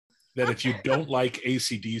that if you don't like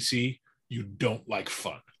AC/DC, you don't like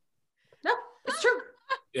fun. No, it's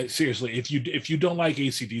true. Seriously, if you don't like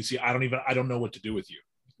AC/DC, I don't know what to do with you.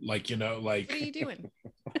 Like, what are you doing?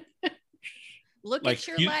 Look like at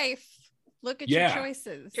your life. Look at Yeah. your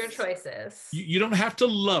choices. Your choices. you don't have to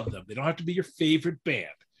love them. They don't have to be your favorite band,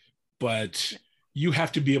 but you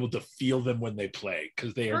have to be able to feel them when they play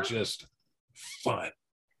because they are just fun.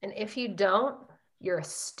 And if you don't, you're a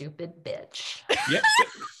stupid bitch. Yep.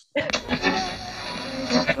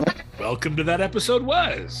 Welcome to That Episode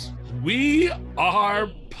Was. We are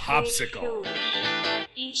Popsicle.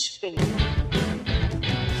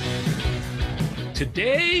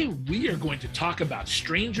 Today, we are going to talk about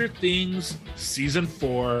Stranger Things Season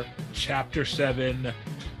 4, Chapter 7,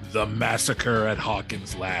 The Massacre at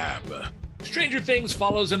Hawkins Lab. Stranger Things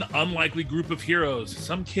follows an unlikely group of heroes,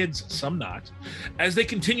 some kids, some not, as they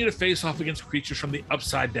continue to face off against creatures from the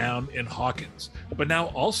Upside Down in Hawkins, but now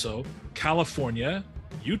also California,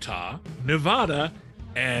 Utah, Nevada,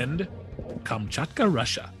 and Kamchatka,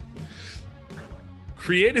 Russia.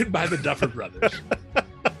 Created by the Duffer Brothers.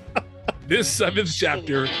 This 7th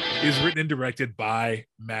chapter is written and directed by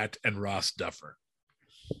Matt and Ross Duffer.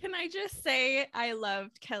 Can I just say I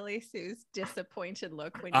loved Kelly Sue's disappointed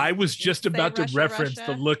look when I was just about to reference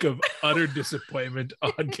Russia. the look of utter disappointment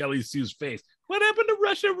on Kelly Sue's face. What happened to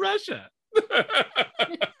Russia?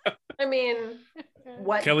 I mean,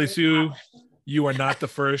 what? Kelly Sue, you are not the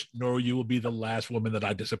first, nor you will be the last woman that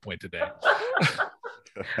I disappoint today.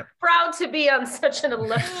 Proud to be on such an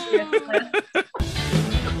illustrious list.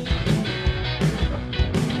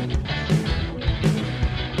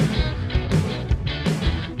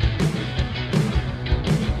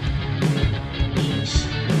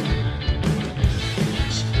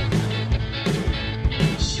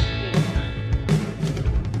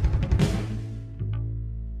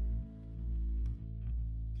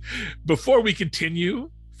 Before we continue,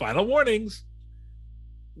 final warnings.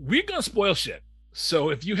 We're going to spoil shit. So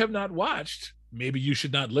if you have not watched, maybe you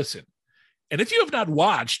should not listen. And if you have not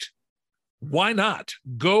watched, why not?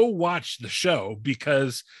 Go watch the show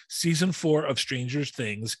because season 4 of Stranger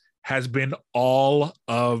Things has been all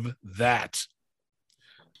of that.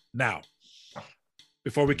 Now,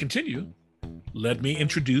 before we continue, let me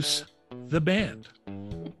introduce the band.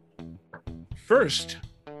 First,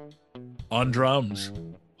 on drums,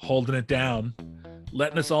 holding it down,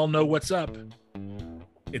 letting us all know what's up.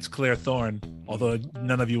 It's Claire Thorne, although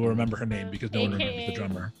none of you will remember her name because no one remembers the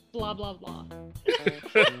drummer. Blah, blah, blah.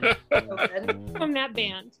 From that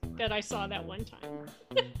band that I saw that one time.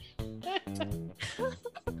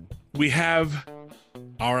 We have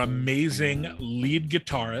our amazing lead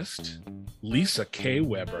guitarist, Lisa K.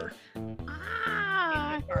 Weber.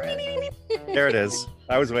 Ah, There it is.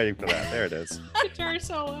 I was waiting for that. There it is. guitar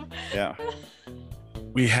solo. Yeah.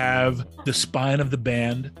 We have the spine of the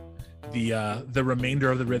band, the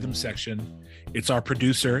remainder of the rhythm section. It's our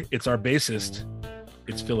producer. It's our bassist.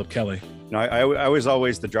 It's Philip Kelly. No, I was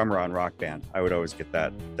always the drummer on Rock Band. I would always get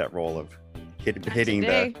that role of hitting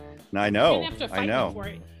today. the. No, I know. You didn't have to I fight know. me for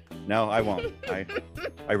it. No, I won't.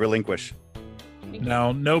 I relinquish.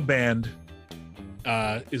 Now, no band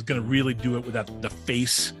is going to really do it without the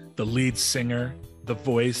face, the lead singer, the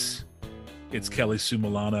voice. It's Kelly Sue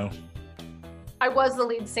Milano. I was the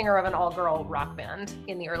lead singer of an all-girl rock band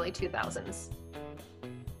in the early 2000s.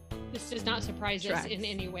 This does not surprise us in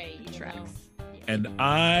any way. You know? Tracks. And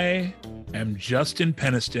I am Justin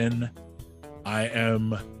Peniston. I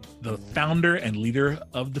am the founder and leader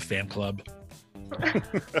of the fan club.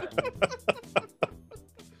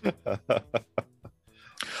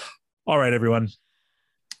 All right, everyone.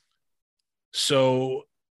 So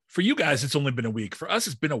for you guys, it's only been a week. For us,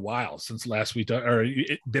 it's been a while since last week, or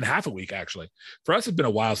it's been half a week, actually. For us, it's been a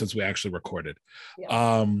while since we actually recorded.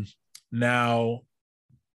 Yeah. Now,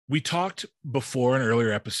 we talked before in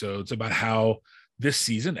earlier episodes about how this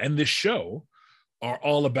season and this show are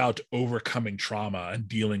all about overcoming trauma and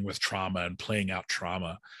dealing with trauma and playing out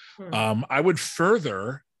trauma. I would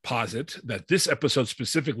further posit that this episode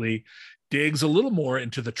specifically digs a little more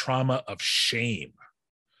into the trauma of shame.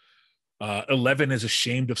 11 is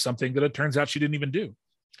ashamed of something that it turns out she didn't even do.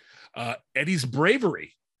 Eddie's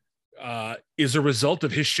bravery is a result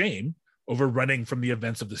of his shame over running from the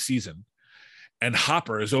events of the season. And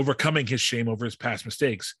Hopper is overcoming his shame over his past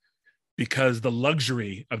mistakes because the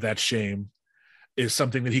luxury of that shame is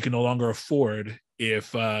something that he can no longer afford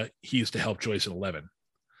if he is to help Joyce and 11.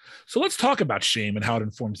 So let's talk about shame and how it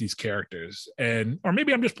informs these characters. Or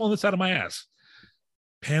maybe I'm just pulling this out of my ass.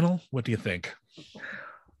 Panel, what do you think?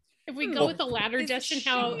 If we go with the latter, Is Justin,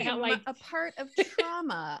 how shame like a part of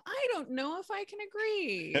trauma? I don't know if I can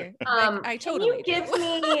agree. I totally Can you give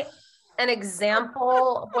do. me an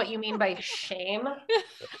example of what you mean by shame.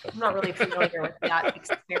 I'm not really familiar with that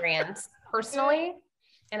experience personally.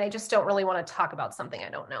 And I just don't really want to talk about something I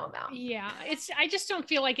don't know about. Yeah, I just don't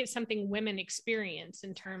feel like it's something women experience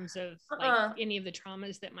in terms of like any of the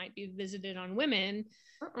traumas that might be visited on women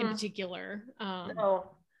in particular.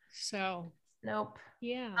 No. So nope.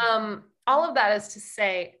 Yeah. All of that is to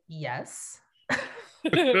say yes.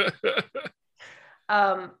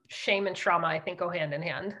 Shame and trauma, I think, go hand in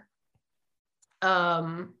hand.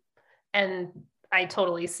 And I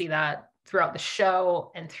totally see that throughout the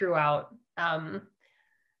show and throughout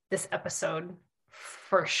this episode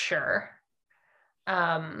for sure.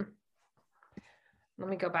 Let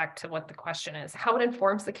me go back to what the question is. How it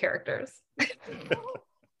informs the characters.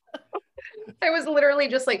 I was literally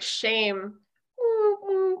just like, shame.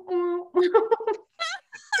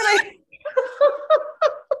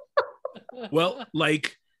 Well,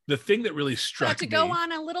 like the thing that really struck to me go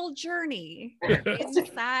on a little journey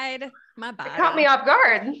inside my body. It caught me off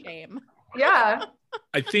guard. Shame. Yeah.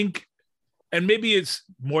 I think, and maybe it's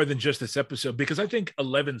more than just this episode, because I think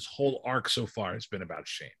Eleven's whole arc so far has been about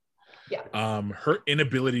shame. Yeah. Her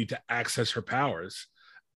inability to access her powers,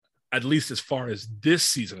 at least as far as this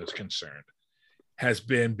season is concerned, has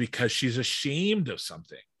been because she's ashamed of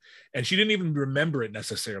something. And she didn't even remember it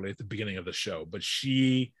necessarily at the beginning of the show, but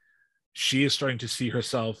she is starting to see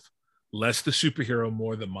herself less the superhero,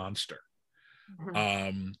 more the monster.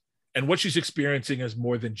 And what she's experiencing is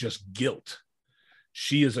more than just guilt.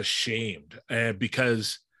 She is ashamed,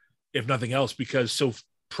 because, if nothing else, because so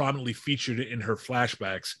prominently featured in her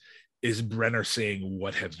flashbacks is Brenner saying,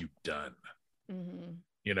 "What have you done?"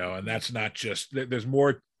 You know, and that's not just, there's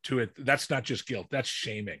more to it. That's not just guilt. That's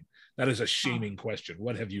shaming. That is a shaming question.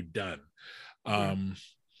 What have you done?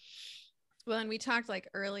 Well, and we talked like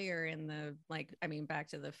earlier in the, like, I mean, back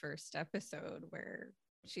to the first episode where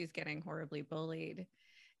she's getting horribly bullied,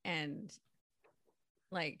 and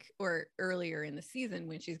like, or earlier in the season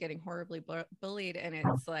when she's getting horribly bullied, and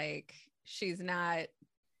it's like she's not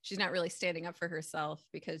really standing up for herself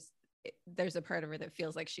because there's a part of her that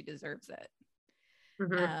feels like she deserves it.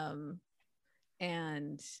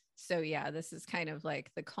 And so yeah, this is kind of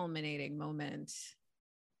like the culminating moment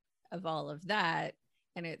of all of that.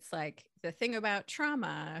 And it's like, the thing about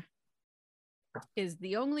trauma is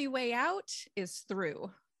the only way out is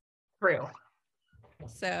through.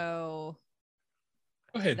 So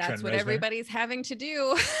Go ahead, that's Trent what Reznor. everybody's having to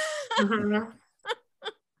do.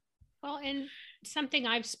 Well, and something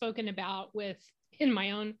I've spoken about in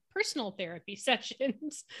my own personal therapy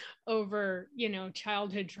sessions over,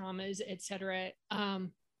 childhood traumas, etc.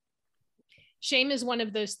 Shame is one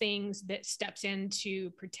of those things that steps in to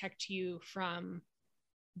protect you from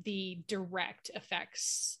the direct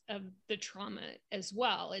effects of the trauma as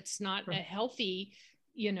well. It's not a healthy,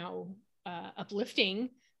 uplifting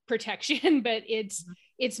protection, but it's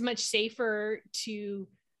much safer to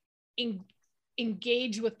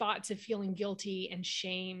engage with thoughts of feeling guilty and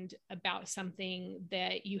shamed about something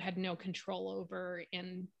that you had no control over,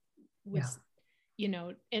 and was,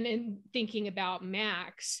 and in thinking about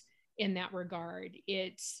Max in that regard,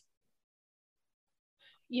 it's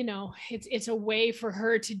a way for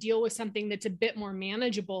her to deal with something that's a bit more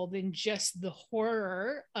manageable than just the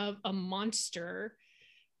horror of a monster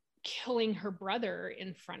killing her brother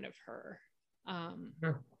in front of her.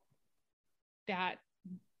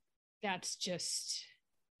 That's just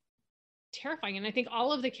terrifying. And I think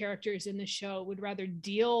all of the characters in the show would rather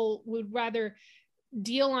deal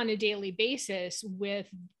on a daily basis with,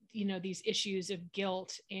 these issues of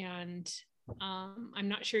guilt. And I'm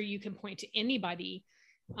not sure you can point to anybody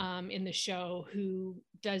in the show who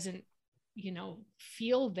doesn't,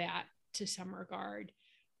 feel that to some regard.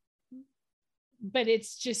 But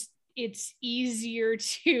it's easier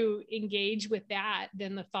to engage with that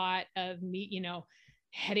than the thought of me,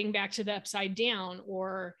 heading back to the Upside Down,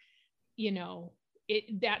 or,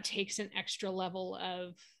 that takes an extra level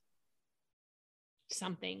of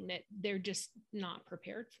something that they're just not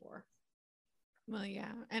prepared for. Well,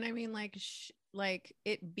 yeah. And I mean, like, like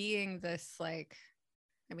it being this, like,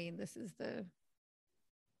 I mean, this is the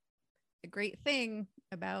great thing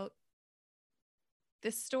about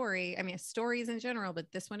this story. I mean, stories in general,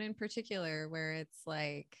 but this one in particular, where it's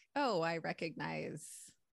like, oh, I recognize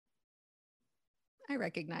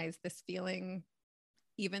this feeling,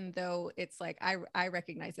 even though it's like, I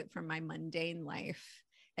recognize it from my mundane life,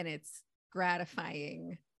 and it's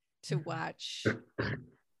gratifying to watch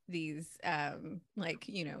these, to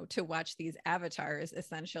watch these avatars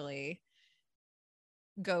essentially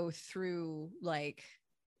go through, like,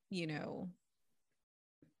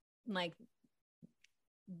 like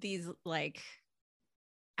these, like,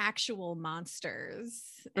 actual monsters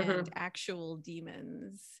and actual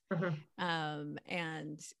demons,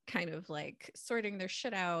 and kind of like sorting their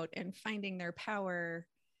shit out and finding their power.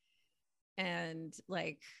 And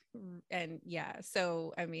like, and yeah,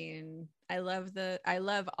 so I mean, I love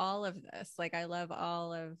all of this. Like, I love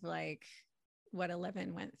all of like what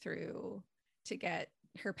Eleven went through to get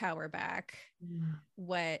her power back,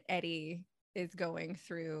 what Eddie is going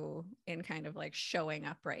through in kind of like showing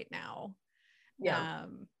up right now.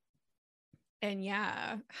 And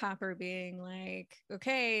yeah, Hopper being like,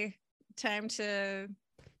 okay, time to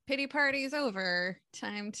pity party's over,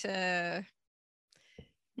 time to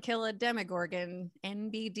kill a Demogorgon,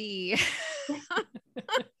 NBD.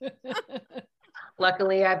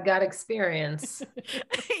 Luckily, I've got experience.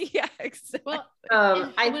 Yeah, exactly.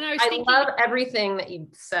 Well, I love everything that you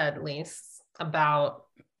said, Lise, about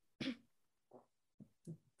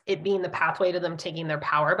it being the pathway to them taking their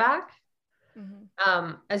power back.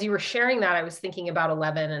 As you were sharing that, I was thinking about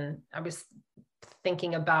 11, and I was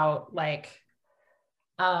thinking about like,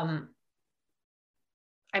 I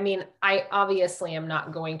mean, I obviously am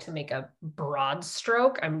not going to make a broad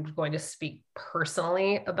stroke. I'm going to speak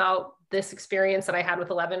personally about this experience that I had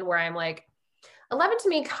with 11, where I'm like, 11 to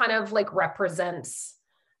me kind of like represents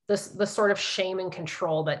the sort of shame and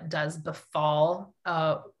control that does befall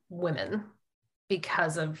women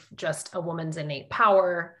because of just a woman's innate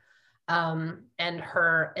power, and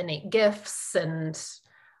her innate gifts, and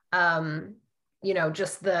you know,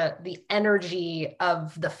 just the energy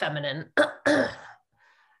of the feminine.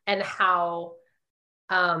 And how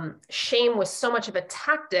shame was so much of a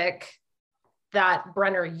tactic that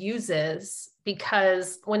Brenner uses,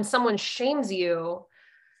 because when someone shames you,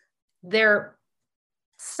 they're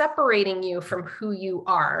separating you from who you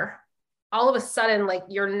are. All of a sudden, like,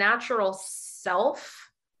 your natural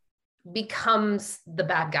self becomes the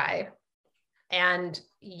bad guy, and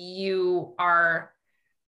you are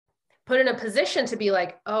put in a position to be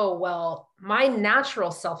like, oh, well, my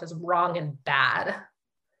natural self is wrong and bad.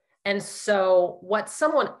 And so what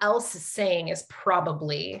someone else is saying is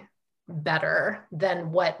probably better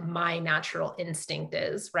than what my natural instinct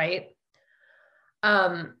is, right?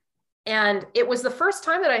 And it was the first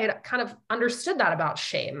time that I had kind of understood that about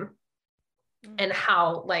shame, and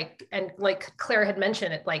how like Claire had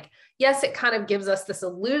mentioned it, like, yes, it kind of gives us this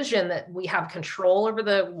illusion that we have control over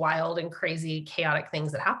the wild and crazy, chaotic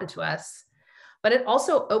things that happen to us, but it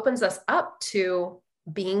also opens us up to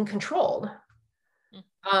being controlled.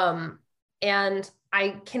 And I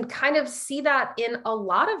can kind of see that in a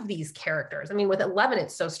lot of these characters. I mean, with 11,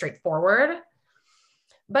 it's so straightforward,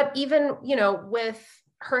 but even, you know, with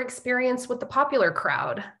her experience with the popular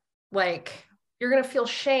crowd, like, you're going to feel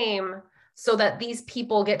shame so that these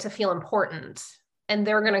people get to feel important, and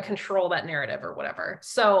they're going to control that narrative or whatever.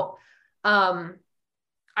 So,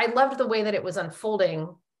 I loved the way that it was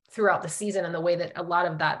unfolding throughout the season, and the way that a lot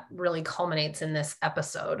of that really culminates in this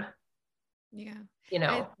episode. Yeah. You know,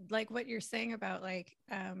 I like what you're saying about like,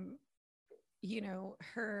 you know,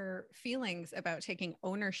 her feelings about taking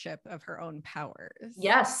ownership of her own powers.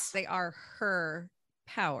 Yes. They are her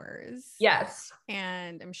powers. Yes.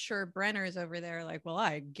 And I'm sure Brenner's over there like, well,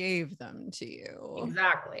 I gave them to you.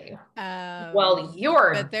 Exactly. Well,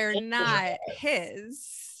 you're, but they're not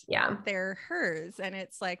his. Yeah. They're hers. And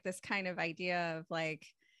it's like this kind of idea of like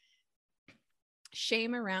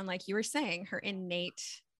shame around, like you were saying, her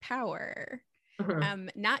innate power.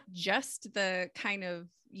 Not just the kind of,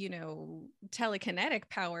 you know, telekinetic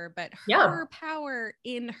power, but her power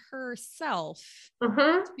in herself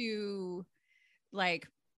to like,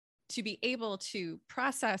 to be able to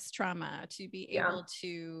process trauma, to be able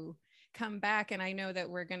to come back. And I know that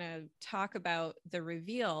we're going to talk about the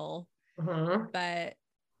reveal, but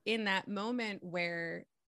in that moment where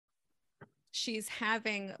she's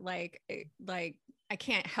having like I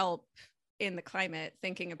can't help in the climate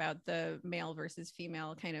thinking about the male versus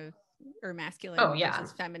female kind of, or masculine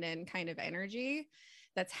versus feminine kind of energy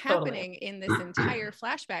that's happening in this entire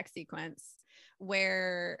flashback sequence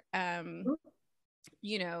where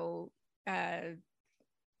you know,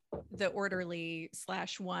 the orderly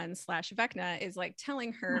 /1 / Vecna is like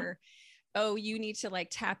telling her, oh, you need to like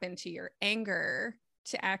tap into your anger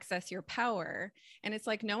to access your power. And it's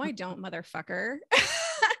like, no, I don't, motherfucker.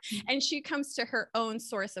 And she comes to her own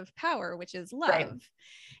source of power, which is love. Right.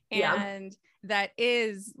 And that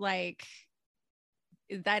is like,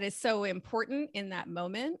 that is so important in that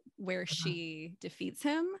moment where she defeats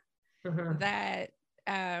him, that,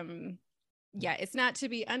 yeah, it's not to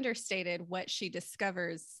be understated what she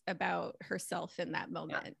discovers about herself in that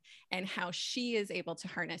moment and how she is able to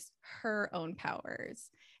harness her own powers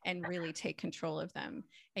and really take control of them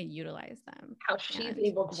and utilize them. How she's And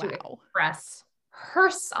able to wow. express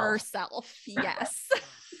herself. Herself, yes.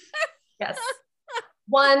 Yes.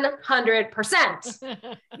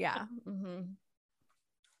 100%. Yeah. Mm-hmm.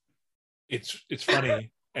 It's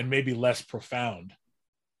funny and maybe less profound,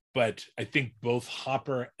 but I think both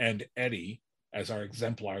Hopper and Eddie, as our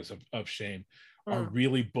exemplars of Shane, are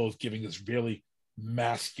really both giving this really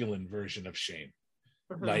masculine version of Shane.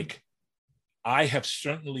 Mm-hmm. Like, I have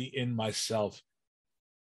certainly in myself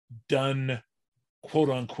done quote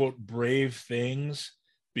unquote brave things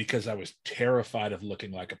because I was terrified of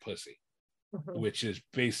looking like a pussy, which is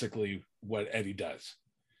basically what Eddie does.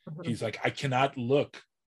 He's like, I cannot look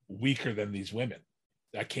weaker than these women.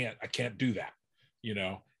 I can't do that, you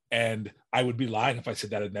know. And I would be lying if I said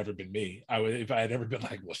that had never been me. If I had ever been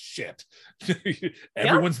like, well, shit,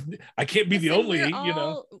 everyone's, I can't be the only, you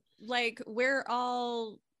know. Like we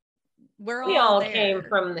all there. Came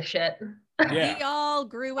from the shit. Yeah. We all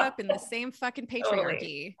grew up in the same fucking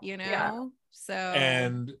patriarchy, you know. Yeah.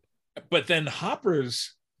 So but then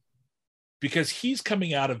Hopper's, because he's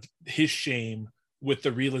coming out of his shame with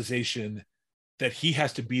the realization that he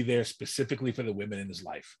has to be there specifically for the women in his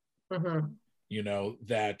life. You know,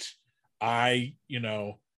 that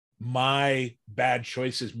my bad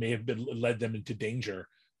choices may have led them into danger.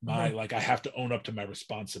 Like, I have to own up to my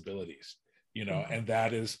responsibilities, you know, and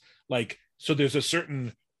that is like, so there's a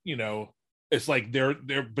certain, you know, it's like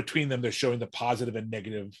they're between them, they're showing the positive and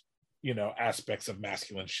negative, you know, aspects of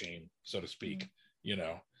masculine shame, so to speak, you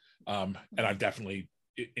know. And I've definitely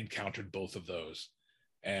encountered both of those.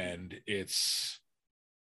 And it's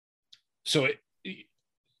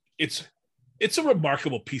a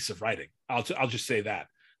remarkable piece of writing. I'll just say that,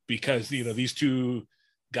 because, you know, these two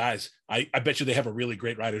guys, I bet you they have a really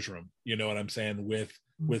great writer's room, you know what I'm saying, with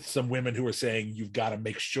some women who are saying, you've got to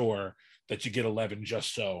make sure that you get 11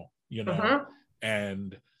 just so, you know,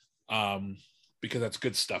 and because that's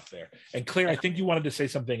good stuff there. And Claire, I think you wanted to say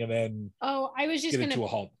something, and then I was just going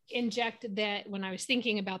to inject that when I was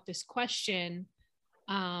thinking about this question,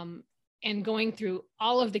 and going through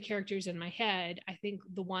all of the characters in my head, I think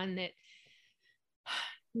the one that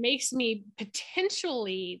makes me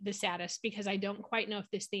potentially the saddest, because I don't quite know if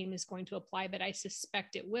this theme is going to apply, but I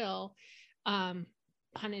suspect it will, pun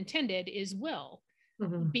intended, is Will,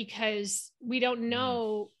 because we don't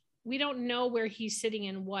know where he's sitting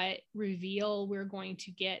and what reveal we're going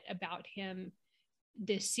to get about him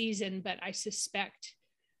this season, but I suspect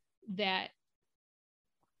that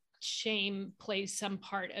shame plays some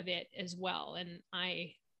part of it as well. And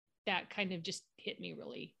that kind of just hit me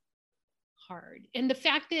really hard. And the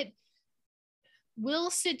fact that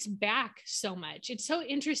Will sits back so much. It's so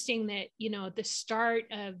interesting that, you know, at the start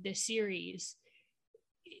of the series,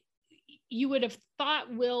 you would have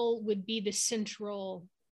thought Will would be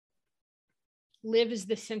live as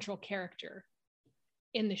the central character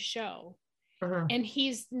in the show. And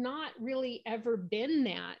he's not really ever been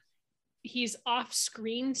that. He's off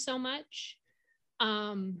screen so much.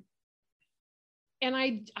 And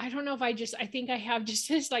I don't know if I think I have just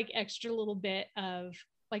this like extra little bit of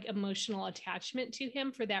like emotional attachment to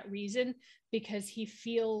him for that reason, because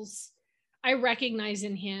I recognize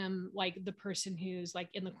in him like the person who's like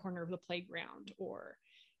in the corner of the playground, or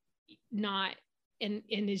not, and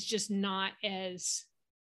is just not as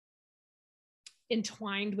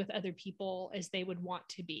entwined with other people as they would want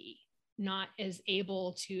to be, not as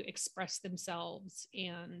able to express themselves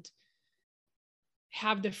and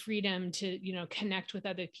have the freedom to, you know, connect with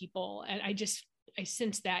other people. And I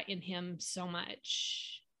sense that in him so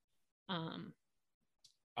much.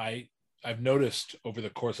 I've noticed over the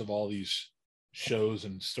course of all these shows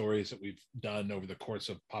and stories that we've done over the course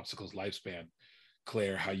of Popsicle's lifespan,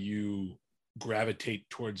 Claire, how you gravitate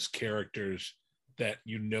towards characters that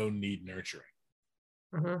you know need nurturing.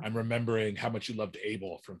 I'm remembering how much you loved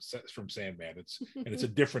Abel from Sandman. It's a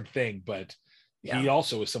different thing, but he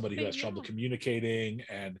also is somebody who has trouble communicating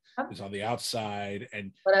and is on the outside.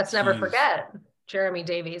 And let us never forget Jeremy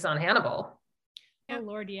Davies on Hannibal. Oh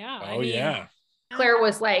Lord, yeah. Oh, yeah. Claire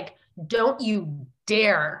was like, "Don't you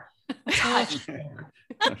dare touch him."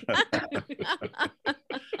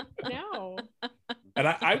 No. And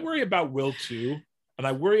I worry about Will too, and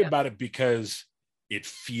I worry about it because it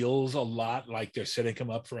feels a lot like they're setting him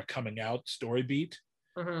up for a coming out story beat.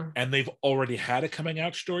 And they've already had a coming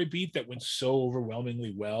out story beat that went so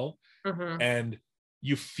overwhelmingly well. And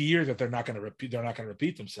you fear that they're not going to repeat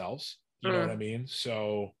themselves. You know what I mean?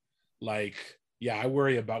 So like, yeah, I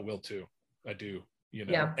worry about Will too. I do, you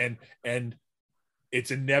know, and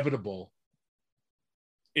it's inevitable.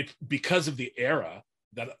 It's because of the era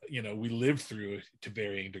that, you know, we lived through to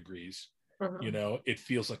varying degrees. Mhm. You know, it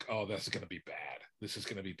feels like, oh, that's going to be bad. This is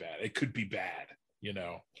going to be bad. It could be bad, you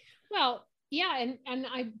know. Well, yeah, and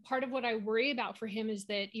I part of what I worry about for him is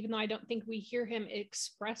that even though I don't think we hear him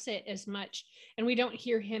express it as much, and we don't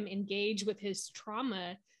hear him engage with his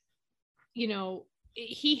trauma, you know,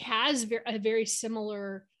 he has a very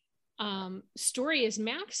similar story as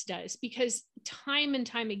Max does, because time and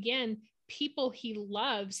time again, people he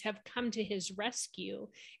loves have come to his rescue,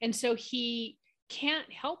 and so he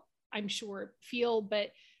can't help, I'm sure, feel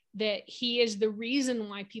but that he is the reason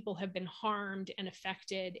why people have been harmed and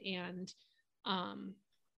affected. And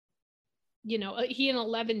you know, he and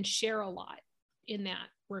Eleven share a lot in that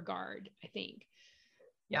regard, I think.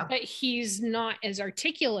 Yeah. But he's not as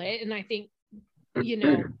articulate, and I think, you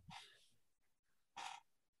know,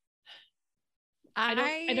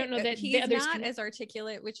 I don't know that he's the others not can. as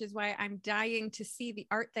articulate, which is why I'm dying to see the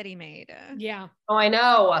art that he made. Yeah, Oh, I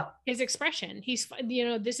know. his expression. He's, you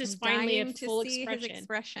know, this is I'm finally a dying to full see expression. his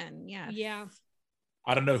expression. Yes. Yeah.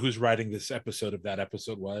 I don't know who's writing this episode, if that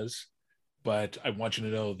episode was, but I want you to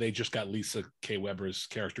know they just got Lisa K. Weber's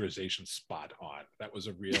characterization spot on. That was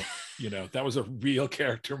a real, you know, that was a real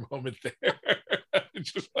character moment there.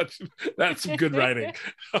 Just watch, that's some good writing.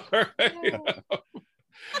 All right.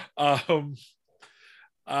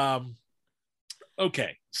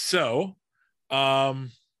 Okay, so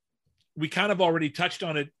we kind of already touched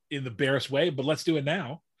on it in the Barris way, but let's do it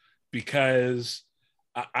now, because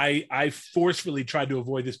I forcefully tried to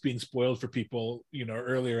avoid this being spoiled for people, you know,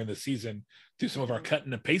 earlier in the season through some of our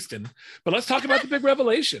cutting and pasting. But let's talk about the big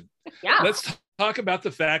revelation. Yeah. Let's talk about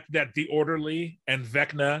the fact that the Orderly and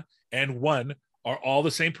Vecna and One are all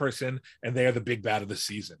the same person, and they are the big bad of the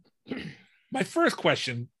season. My first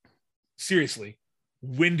question, seriously,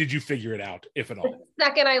 when did you figure it out, if at all? The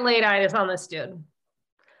second I laid eyes on this dude.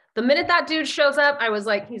 The minute that dude shows up, I was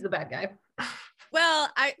like, he's the bad guy. Well,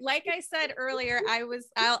 like I said earlier, I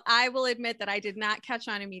will admit that I did not catch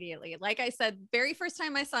on immediately. Like I said, very first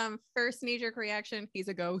time I saw him, first knee-jerk reaction, he's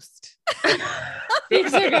a ghost.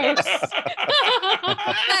 He's a ghost.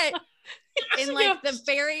 But in like the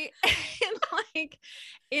very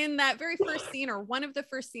in that very first scene, or one of the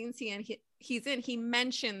first scenes he's in, he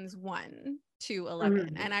mentions 1 to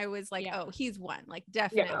 11, and I was like, oh, he's 1, like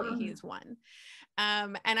definitely he's 1.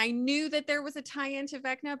 And I knew that there was a tie-in to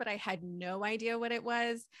Vecna, but I had no idea what it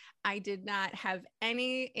was. I did not have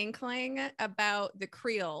any inkling about the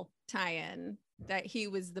Creel tie-in, that he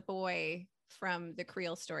was the boy from the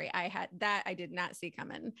Creel story. I did not see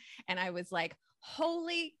coming, and I was like,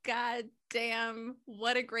 holy god damn,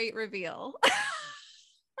 what a great reveal.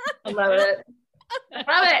 I love it.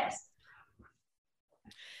 Love it.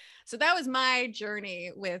 So that was my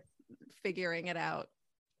journey with figuring it out.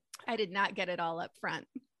 I did not get it all up front.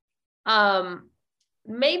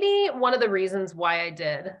 Maybe one of the reasons why I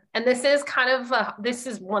did, and this is kind of this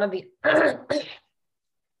is one of the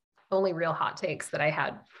only real hot takes that I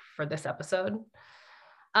had for this episode.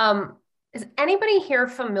 Is anybody here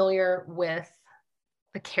familiar with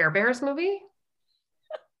the Care Bears movie?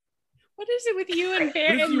 What is it with you and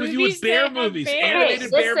bear? What is it with you with bear movies?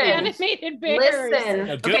 Animated bear movies. Animated bears. Listen.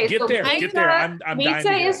 Now, Okay, get so there. I'm dying to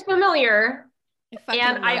Lisa hear. is familiar,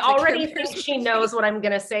 and I love the already Care Bears think she movies. knows what I'm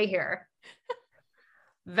going to say here.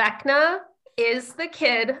 Vecna is the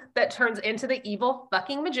kid that turns into the evil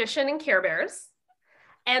fucking magician in Care Bears.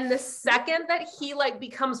 And the second that he like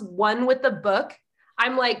becomes one with the book,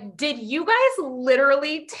 I'm like, did you guys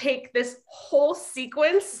literally take this whole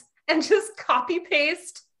sequence and just copy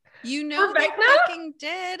paste? You know For they Vecna? fucking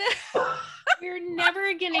did. We're never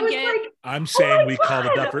I gonna was get. like, I'm saying my we call the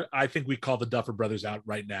God. Duffer. I think we call the Duffer Brothers out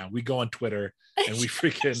right now. We go on Twitter and we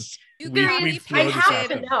freaking You we guys throw I this have at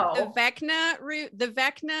to them. know. the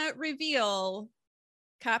Vecna reveal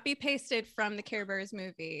copy pasted from the Care Bears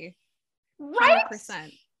movie. Right?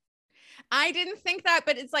 100%. I didn't think that,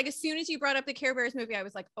 but it's like as soon as you brought up the Care Bears movie, I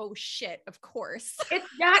was like, oh shit, of course. It's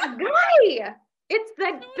that guy. It's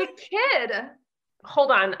the kid.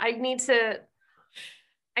 Hold on. I need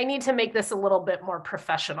to make this a little bit more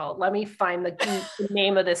professional. Let me find the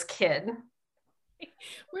name of this kid.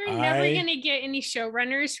 We're never gonna get any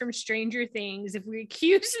showrunners from Stranger Things if we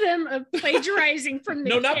accuse them of plagiarizing from the.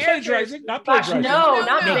 No, not characters. plagiarizing. Not Gosh, plagiarizing. no, No,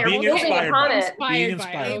 not no, there. being We're building inspired upon by it. Being Inspired by it,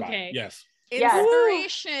 inspired by okay. it. Yes. Yes.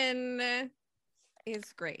 Inspiration is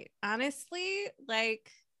great. Honestly,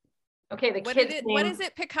 like Okay, the what kid's did it, name. what is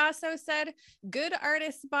it Picasso said? Good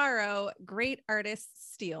artists borrow, great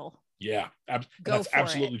artists steal. Yeah. Go That's for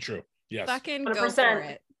absolutely it. true. Yes. Fucking go 100%. for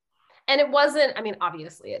it. And it wasn't, I mean,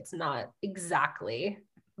 obviously it's not exactly,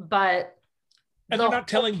 but And the they're not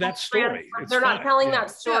telling whole that story. trans- It's they're not fine. telling Yeah.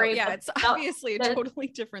 that story. Yeah, but it's the- obviously a the- totally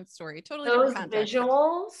different story. Totally those different context.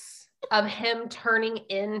 visuals of him turning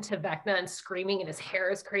into Vecna and screaming and his hair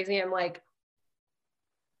is crazy. I'm like,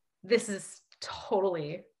 this is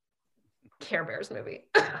totally Care Bears movie.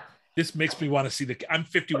 This makes me want to see I'm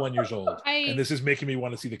 51 years old, and this is making me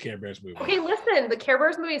want to see the Care Bears movie. Okay, listen, the Care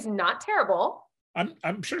Bears movie is not terrible.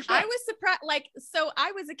 I'm sure it's not. I was surprised. Like, so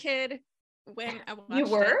I was a kid when I watched You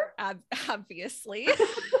were? it, obviously.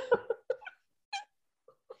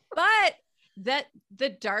 But the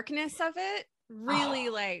darkness of it really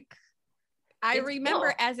I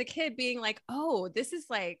remember as a kid being like, oh, this is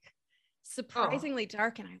like surprisingly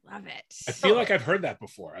dark, and I love it. I feel like I've heard that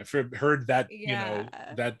before. I've heard that, Yeah.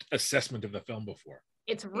 that assessment of the film before.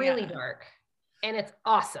 It's really dark and it's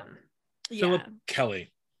awesome. Philip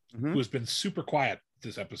Kelly, Mhm. who has been super quiet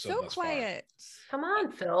this episode. So thus far. quiet. Come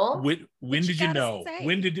on, Phil. When did you gotta know? say?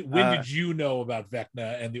 When did you know about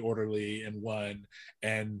Vecna and the Orderly and One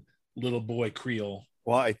and Little Boy Creel?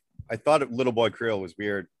 Well, I thought Little Boy Creel was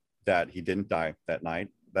weird that he didn't die that night.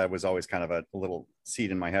 That was always kind of a little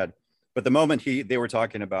seed in my head. But the moment they were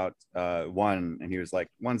talking about One, and he was like,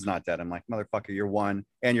 One's not dead. I'm like, motherfucker, you're One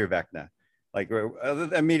and you're Vecna. Like,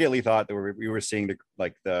 I immediately thought that we were seeing the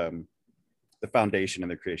foundation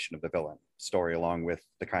and the creation of the villain story, along with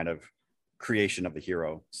the kind of creation of the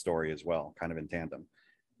hero story as well, kind of in tandem.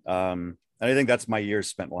 And I think that's my years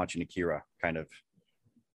spent watching Akira kind of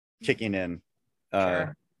kicking in.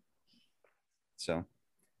 Sure. So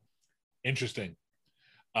Interesting.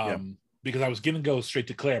 Yeah. Because I was going to go straight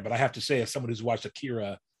to Claire, but I have to say, as someone who's watched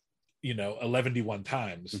Akira, 11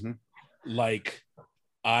 times, Mhm.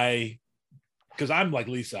 because I'm like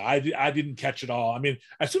Lisa, I didn't catch it all. I mean,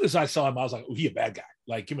 as soon as I saw him, I was like, oh, he a bad guy.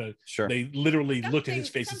 Like, sure. they literally looked at his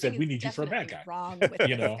face and said, we need you for a bad guy. Wrong with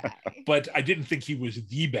this guy. But I didn't think he was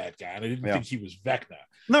the bad guy, and I didn't think he was Vecna.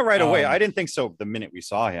 Not right away. I didn't think so the minute we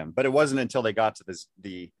saw him, but it wasn't until they got to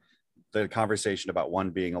the conversation about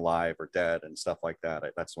One being alive or dead and stuff like that.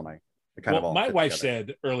 That's when my wife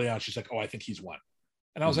said early on, she's like, oh, I think he's One.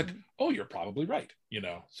 And I was like, oh, you're probably right.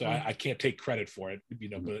 So I can't take credit for it,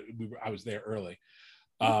 but I was there early.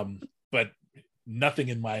 But nothing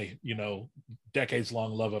in my, decades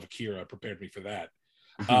long love of Akira prepared me for that.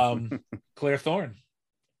 Claire Thorne,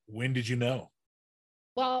 when did you know?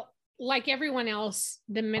 Well, like everyone else,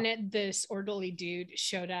 the minute this orderly dude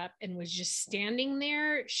showed up and was just standing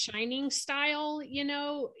there, Shining style,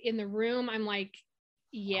 in the room, I'm like,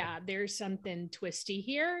 yeah, there's something twisty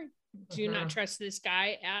here. Do not trust this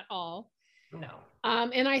guy at all. No.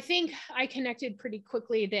 And I think I connected pretty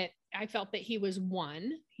quickly that I felt that he was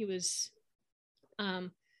One. He was,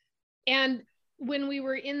 and when we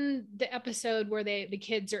were in the episode where the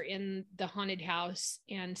kids are in the haunted house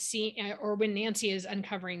and or when Nancy is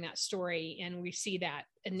uncovering that story and we see that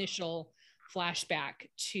initial flashback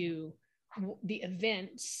to the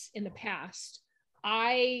events in the past,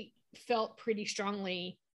 I felt pretty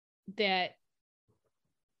strongly that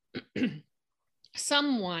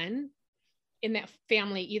someone in that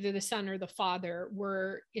family, either the son or the father,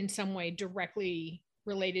 were in some way directly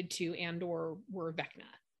related to and or were Vecna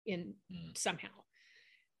in somehow.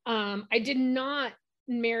 I did not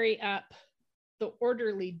marry up the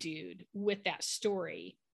orderly dude with that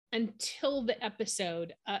story until the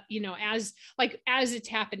episode, as it's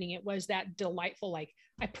happening, it was that delightful, I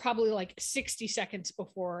probably 60 seconds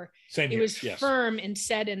before it was firm and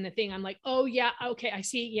said in the thing, I'm like, oh yeah, okay, I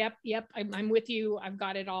see. Yep. I'm with you. I've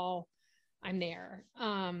got it all. I'm there.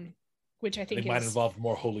 Which I think might involve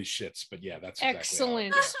more holy shits, but yeah, that's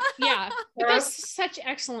excellent. Exactly yeah, but that's such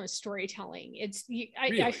excellent storytelling.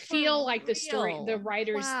 I feel like the story, the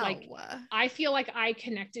writers, I feel like I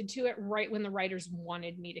connected to it right when the writers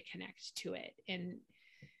wanted me to connect to it, and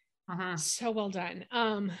so well done.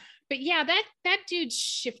 But yeah, that dude's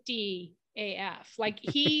shifty AF. Like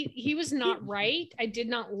he was not right. I did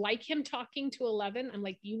not like him talking to 11. I'm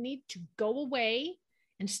like, you need to go away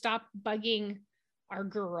and stop bugging our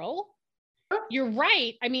girl. You're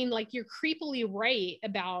right. I mean, you're creepily right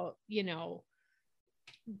about,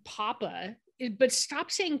 Papa, but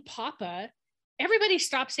stop saying Papa. Everybody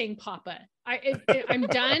stop saying Papa. I'm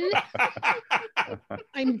done.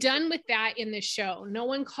 I'm done with that in this show. No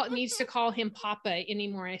one needs to call him Papa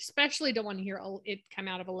anymore. I especially don't want to hear it come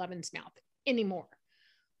out of 11's mouth anymore.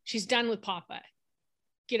 She's done with Papa.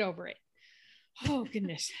 Get over it. Oh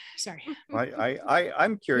goodness. Sorry.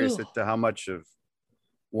 I'm curious as to how much of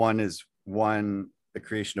One is the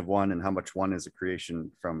creation of One, and how much One is a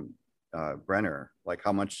creation from Brenner. Like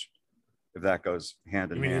how much if that goes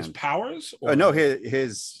hand in hand. His powers? Or no,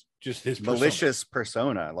 his malicious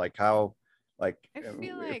persona. Like how,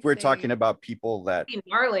 if we're talking about people that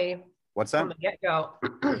gnarly. What's that? From the get-go.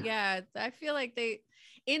 Yeah, I feel like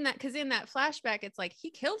in that, because in that flashback, it's like he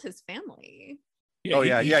killed his family. Yeah, Oh,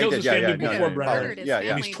 yeah, he yeah, he kills did. his Yeah, family yeah, before yeah, yeah. Brenner. Murdered his Yeah, yeah.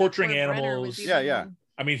 family He's torturing before Brenner animals. was Yeah, even- yeah.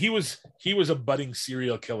 I mean, he was a budding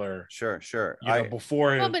serial killer. Sure. You know,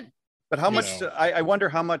 before. Well, but But how You much, know. I wonder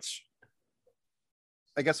how much,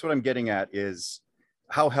 I guess what I'm getting at is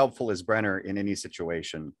how helpful is Brenner in any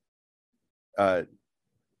situation? I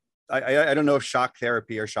don't know if shock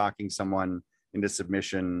therapy or shocking someone into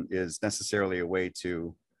submission is necessarily a way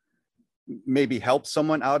to maybe help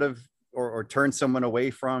someone out of, or turn someone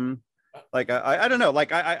away from, like, I don't know.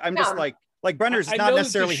 Like, I'm just Yeah. like Brenner's I not know that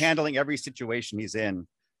necessarily the handling every situation he's in,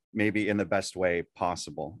 maybe in the best way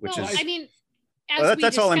possible, which well, is, I mean,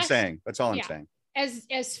 that's all I'm discussed- saying. That's all I'm yeah. saying.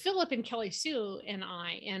 As Philip and Kelly Sue and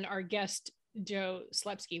I and our guest Joe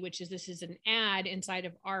Slepsky, this is an ad inside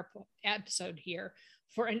of our episode here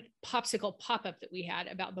for a popsicle pop-up that we had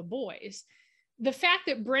about the boys. The fact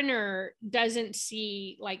that Brenner doesn't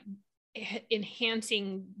see like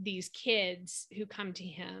enhancing these kids who come to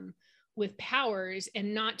him with powers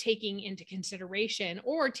and not taking into consideration,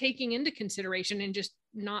 or taking into consideration and just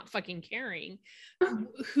not fucking caring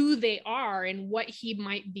who they are and what he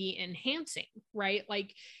might be enhancing, right?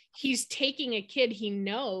 Like, he's taking a kid he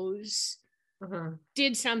knows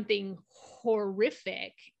did something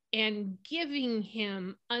horrific and giving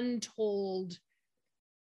him untold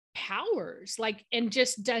powers, like, and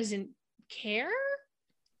just doesn't care.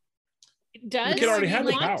 Does The kid already had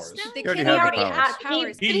the wants powers. them? The He already kid had the already powers. had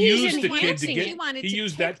powers. He But he's used the kid to enhancing get. it. wanted He to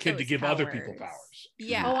used take that kid to those give other people powers. powers.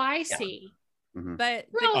 Yeah. Oh, I see. But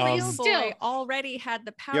the Well, real still. boy already had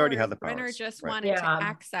the powers. He already had the Brenner powers, just right. wanted Yeah. to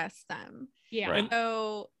access them. Yeah. Right.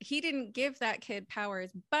 So he didn't give that kid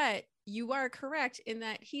powers, but you are correct in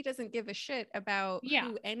that he doesn't give a shit about Yeah.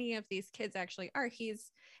 who any of these kids actually are.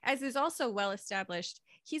 He's, as is also well established,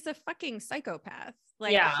 he's a fucking psychopath.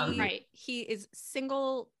 Like, Yeah. Right. he is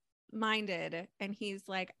single-minded, and he's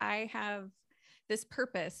like, I have this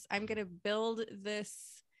purpose. I'm gonna build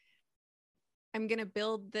this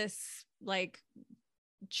like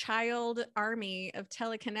child army of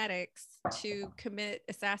telekinetics to commit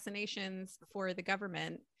assassinations for the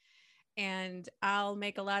government, and I'll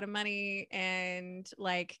make a lot of money and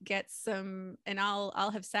like get some, and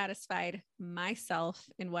I'll have satisfied myself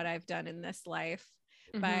in what I've done in this life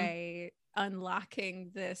Mhm. by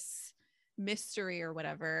unlocking this mystery or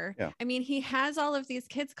whatever. Yeah. I mean, he has all of these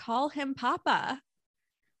kids call him Papa.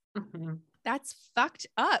 That's fucked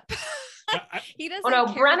up. He doesn't. no,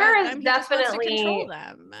 care Brenner about is them. He just wants to definitely- control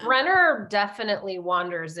them. Brenner definitely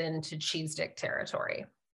wanders into cheese dick territory.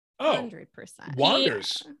 Oh, 100%.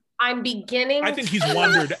 wanders. I'm beginning. I think he's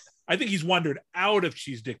wandered. I think he's wandered out of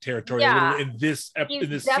cheese dick territory a Yeah. little in this He's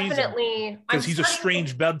season, definitely because he's a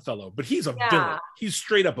strange bedfellow, but he's a Yeah. villain. He's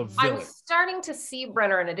straight up a I'm villain. starting to see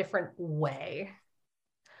Brenner in a different way.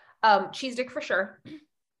 Cheese dick for sure.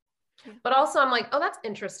 But also I'm like, oh, that's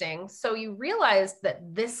interesting. So you realized that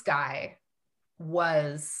this guy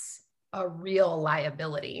was a real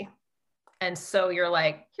liability. And so you're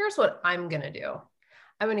like, here's what I'm going to do.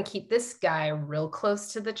 I'm going to keep this guy real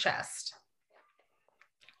close to the chest.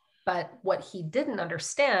 But what he didn't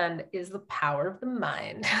understand is the power of the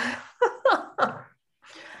mind,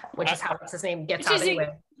 which is how what's his name gets Which out is anyway.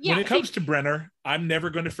 Yeah. When it comes to Brenner, I'm never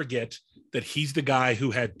going to forget that he's the guy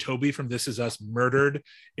who had Toby from This Is Us murdered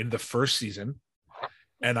in the first season.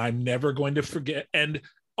 And I'm never going to forget. And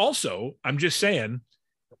also, I'm just saying,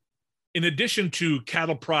 in addition to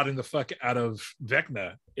cattle prodding the fuck out of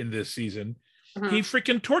Vecna in this season, he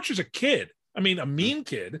freaking tortures a kid. I mean, a mean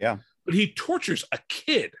kid. Yeah. But he tortures a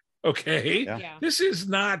kid. Okay. Yeah. Yeah.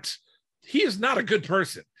 He is not a good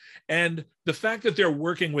person. And the fact that they're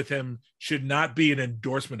working with him should not be an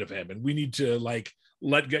endorsement of him. And we need to like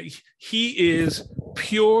let go. He is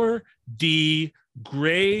pure D,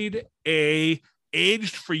 grade A,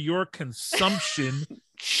 aged for your consumption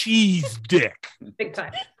cheese dick. Big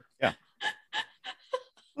time.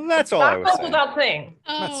 Well, that's all I was That goes saying. without saying.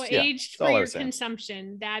 Oh, That's- yeah, aged that's all for I your was saying.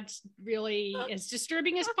 consumption. That's really as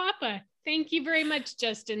disturbing as Papa. Thank you very much,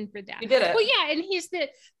 Justin, for that. You did it. Well, yeah, and he's the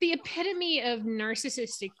epitome of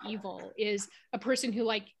narcissistic evil. Is a person who,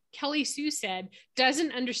 like Kelly Sue said,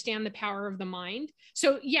 doesn't understand the power of the mind.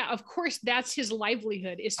 So yeah, of course, that's his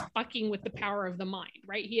livelihood, is fucking with the power of the mind,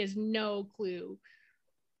 right? He has no clue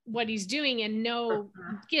what he's doing and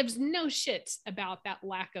gives no shits about that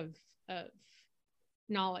lack of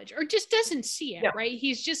knowledge, or just doesn't see it. Yeah. Right?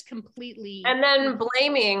 He's just completely. And then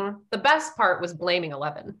the best part was blaming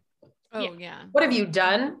 11. Oh, yeah. What have you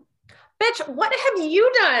done? Bitch, what have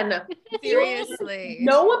you done? Seriously. You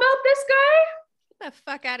know about this guy? Get the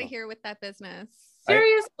fuck out of here with that business.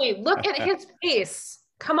 Seriously, look at his face.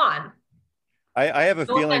 Come on. I have a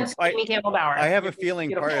No feeling. offense, Amy Campbell Bower. I have a You're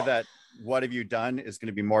feeling part beautiful. of that "What have you done" is going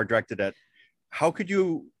to be more directed at how could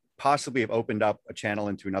you possibly have opened up a channel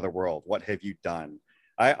into another world? What have you done?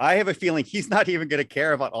 I have a feeling he's not even going to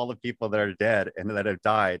care about all the people that are dead and that have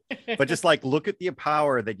died, but just like look at the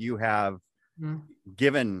power that you have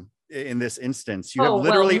given in this instance. You have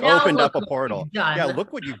literally now opened look up a what portal. you've done. Yeah,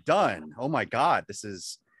 look what you've done. Oh my God, this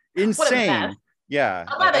is What a insane. mess. Yeah.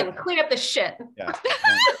 11, clean up the shit. Yeah.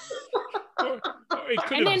 It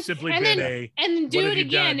could And have then- simply and been then- a And then what do have it you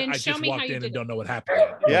again done? and I show just me how walked you in did and it. don't know what happened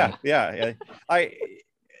yet. Yeah.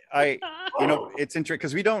 You know, it's interesting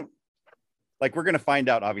because we don't like, we're going to find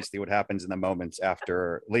out obviously what happens in the moments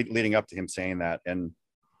after leading up to him saying that. And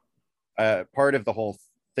part of the whole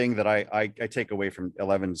thing that I take away from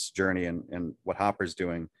Eleven's journey and what Hopper's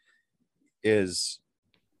doing is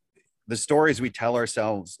the stories we tell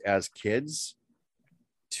ourselves as kids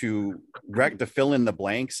to fill in the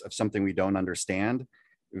blanks of something we don't understand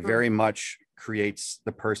very much creates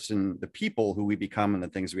the people who we become and the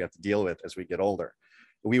things we have to deal with as we get older.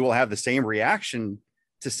 We will have the same reaction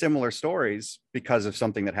to similar stories because of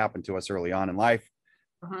something that happened to us early on in life,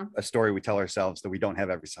 a story we tell ourselves that we don't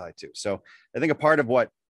have every side to. So I think a part of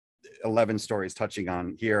what 11's story is touching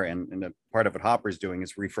on here, and a part of what Hopper's doing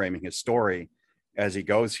is reframing his story as he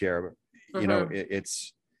goes here. You know,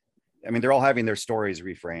 I mean, they're all having their stories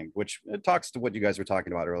reframed, which it talks to what you guys were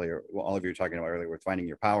talking about earlier. Well, all of you were talking about earlier with finding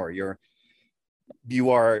your power. You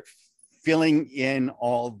are filling in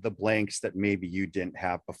all the blanks that maybe you didn't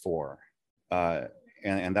have before.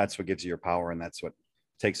 And that's what gives you your power. And that's what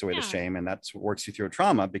takes away the shame. And that's what works you through a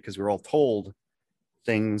trauma, because we're all told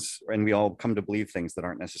things and we all come to believe things that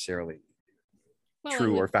aren't necessarily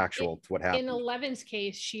true or factual to what happened. In 11's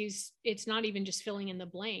case, it's not even just filling in the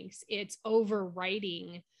blanks, it's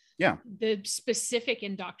overwriting the specific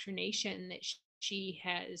indoctrination that she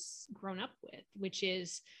has grown up with, which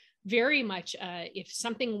is very much if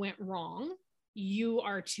something went wrong, you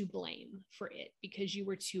are to blame for it because you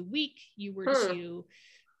were too weak, you were too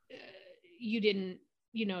you didn't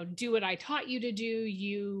do what I taught you to do,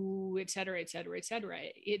 you et cetera.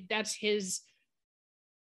 That's his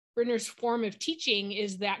Brenner's form of teaching,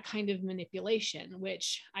 is that kind of manipulation,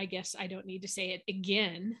 which I guess I don't need to say it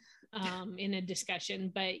again in a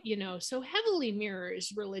discussion, but so heavily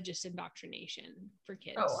mirrors religious indoctrination for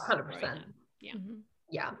kids. Oh, 100%. Yeah.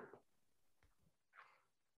 Yeah.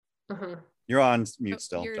 You're on mute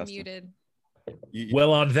still. You're Justin. muted.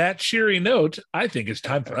 Well, on that cheery note, I think it's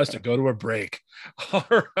time for us to go to a break. All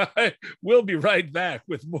right. We'll be right back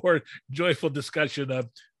with more joyful discussion of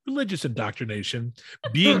religious indoctrination,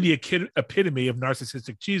 being the epitome of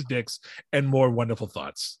narcissistic cheese dicks, and more wonderful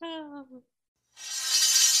thoughts.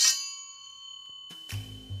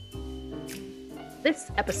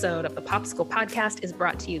 This episode of the Popsicle Podcast is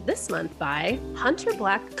brought to you this month by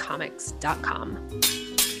HunterBlackComics.com.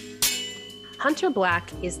 Hunter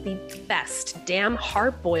Black is the best damn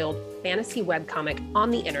hard-boiled fantasy webcomic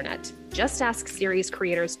on the internet. Just ask series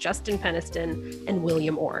creators Justin Peniston and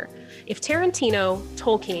William Orr. If Tarantino,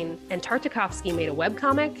 Tolkien, and Tartakovsky made a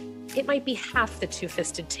webcomic, it might be half the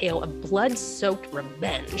two-fisted tale of blood-soaked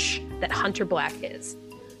revenge that Hunter Black is.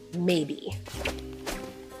 Maybe.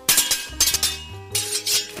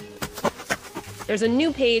 There's a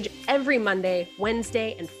new page every Monday,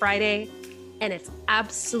 Wednesday, and Friday, and it's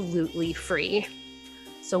absolutely free.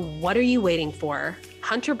 So what are you waiting for?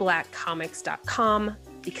 HunterBlackComics.com,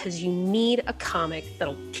 because you need a comic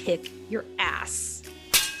that'll kick your ass.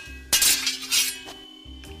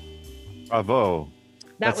 Bravo.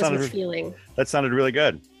 That was his feeling. That sounded really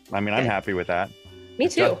good. I mean, I'm happy with that. Me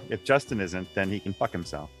too. If Justin isn't, then he can fuck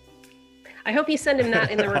himself. I hope you send him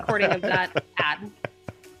that in the recording of that ad.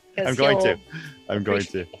 I'm going to. I'm going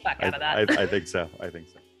to. The fuck out of that. I think so. I think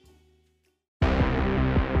so.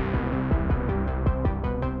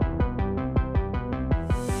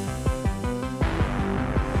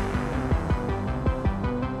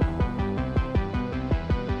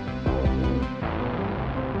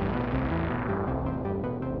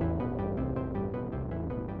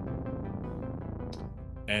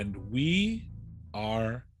 And we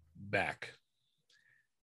are back.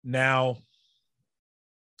 Now,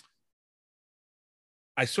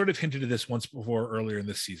 I sort of hinted at this once before earlier in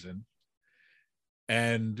this season,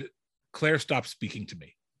 and Claire stopped speaking to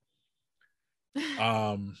me. But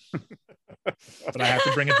I have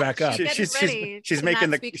to bring it back up. She's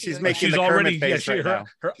making the she's already face right now.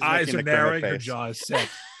 her eyes are narrowing, her jaw is set.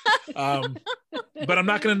 But I'm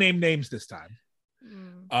not going to name names this time.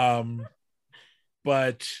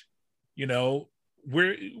 But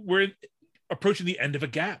we're approaching the end of a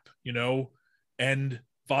gap, and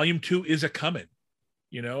volume 2 is a coming.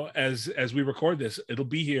 You know, as we record this, it'll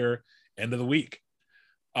be here end of the week.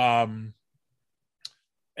 And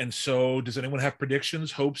so does anyone have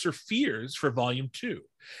predictions, hopes, or fears for volume 2?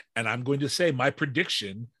 And I'm going to say my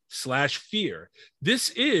prediction / fear. This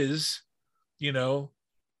is, you know,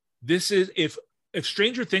 if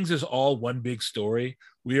Stranger Things is all one big story,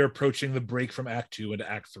 we are approaching the break from Act 2 into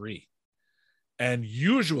Act 3. And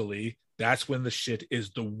usually that's when the shit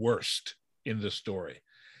is the worst in the story.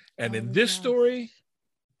 And in this story,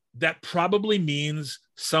 that probably means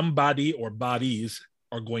somebody or bodies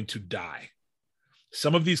are going to die.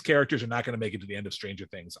 Some of these characters are not going to make it to the end of Stranger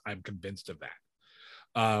Things. I'm convinced of that.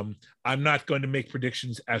 I'm not going to make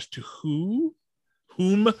predictions as to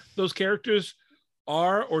whom those characters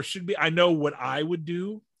are or should be. I know what I would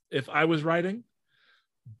do if I was writing,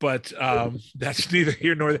 but that's neither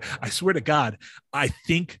here nor there. I swear to God, I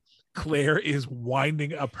think Claire is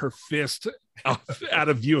winding up her fist out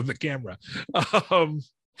of view of the camera.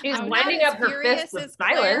 She's I'm winding not up as her furious fist with as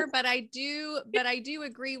Claire, silence. but I do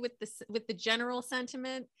agree with the general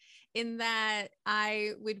sentiment, in that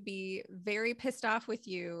I would be very pissed off with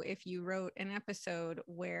you if you wrote an episode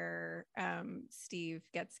where Steve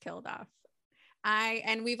gets killed off.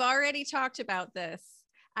 And we've already talked about this.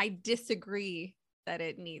 I disagree that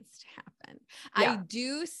it needs to happen. Yeah. I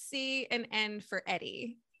do see an end for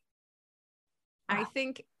Eddie. I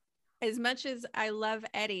think, as much as I love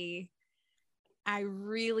Eddie, I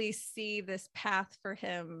really see this path for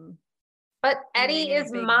him. But Eddie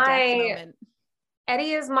is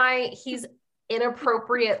he's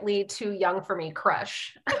inappropriately too young for me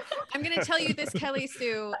crush. I'm going to tell you this, Kelly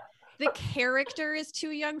Sue. The character is too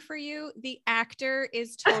young for you. The actor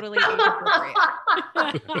is totally inappropriate.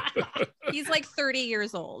 He's like 30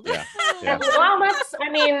 years old. Yeah. Well,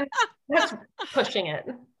 that's pushing it.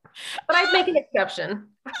 But I'd make an exception.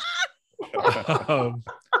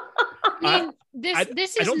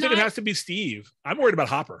 This is I don't think it not- has to be Steve. I'm worried about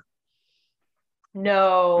Hopper.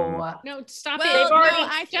 No. No, stop Well, it. They've already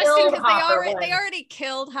I killed just because Hopper they once. already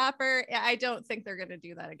killed Hopper. I don't think they're going to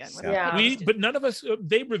do that again. with Yeah. Hopper. But none of us,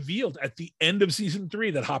 they revealed at the end of season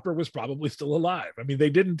 3 that Hopper was probably still alive. I mean, they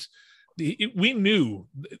didn't, we knew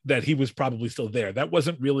that he was probably still there. That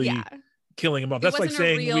wasn't really killing him off. That's like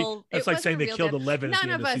saying they killed 11 at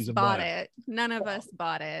the end of season 1. None of us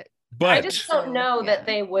bought it. But I just don't know that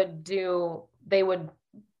they would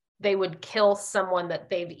kill someone that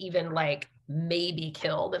they've even maybe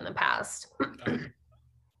killed in the past.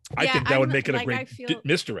 I think that would make it a I great feel-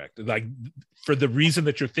 misdirect. Like, for the reason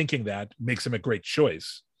that you're thinking, that makes him a great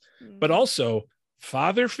choice. Mm. But also,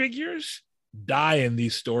 father figures die in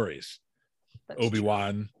these stories. That's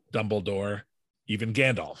Obi-Wan, Dumbledore, even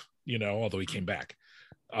Gandalf, although he came back.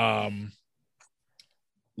 true.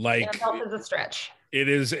 Gandalf is a stretch. It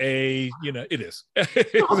is it is.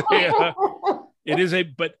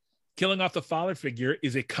 But killing off the father figure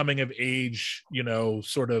is a coming of age,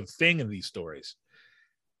 sort of thing in these stories.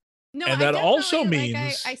 No, and I that also definitely,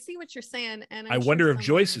 means I see what you're saying, and I I'm wonder sure if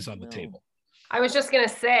Joyce someone is on the will. table. I was just gonna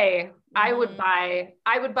say I would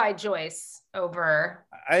Mm. buy Joyce over.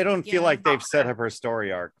 I don't feel Yeah. like they've set up her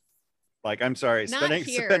story arc. Like, I'm sorry, Not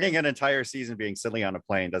here. spending an entire season being silly on a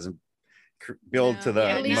plane doesn't build No. to the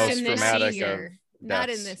Yeah, at least most in this dramatic season. of Not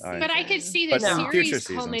in deaths. this I- season. But I could see But the in future series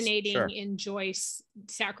seasons, culminating sure. in Joyce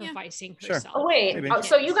sacrificing Sure. herself. Oh wait, Maybe.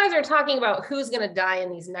 so you guys are talking about who's gonna die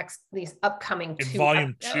in these upcoming In 2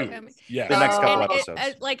 volume episodes. 2. Okay. Yeah. The next couple And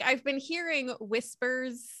episodes. like, I've been hearing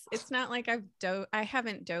whispers. It's not like I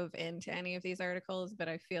haven't dove into any of these articles, but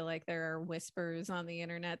I feel like there are whispers on the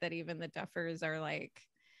internet that even the Duffers are like,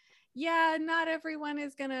 yeah, not everyone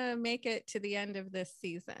is gonna make it to the end of this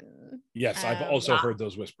season. Yes, I've also Yeah. heard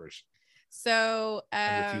those whispers. So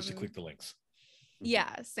I refuse to click the links.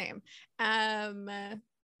 yeah, same. Jonathan.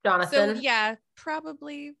 So yeah,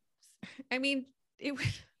 probably. I mean, it would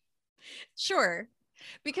sure,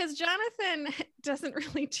 because Jonathan doesn't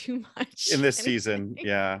really do much in this anything. season.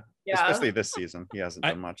 Yeah. Yeah. Especially this season. He hasn't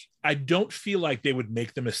done much. I don't feel like they would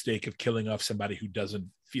make the mistake of killing off somebody who doesn't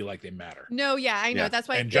feel like they matter. No, yeah, I know. Yeah. That's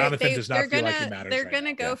why. And Jonathan does not they're feel gonna, like he matters They're right gonna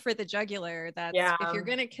now. go Yeah. for the jugular. That's Yeah. if you're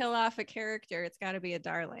gonna kill off a character, it's got to be a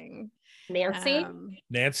darling. Nancy. Nancy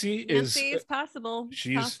Nancy is is possible. It's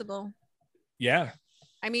she's- possible. yeah.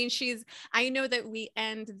 I mean, I know that we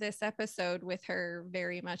end this episode with her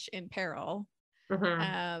very much in peril.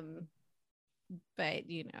 Mhm. But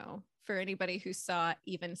for anybody who saw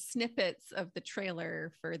even snippets of the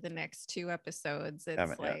trailer for the next 2 episodes, it's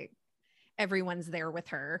Haven't yet. like everyone's there with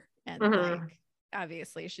her, and Mhm. like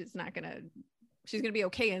obviously she's not gonna she's gonna be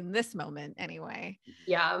okay in this moment anyway.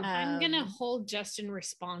 Yeah. I'm gonna hold Justin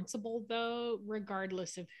responsible though,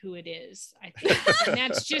 regardless of who it is. I think, and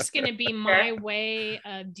that's just gonna be my way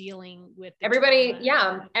of dealing with Everybody. trauma.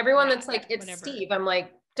 Yeah. Everyone Yeah, that's like, it's whatever. Steve. I'm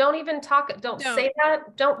like, don't even talk. Don't say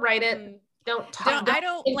that. Don't write it. Mm. Don't talk.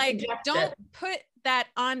 Don't put that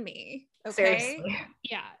on me. Okay. Seriously.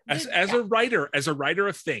 Yeah. As a writer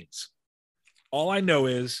of things, all I know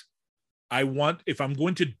is if I'm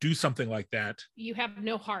going to do something like that, you have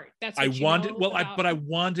no heart. That's I what want you it. know Well, about- I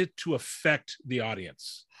want it to affect the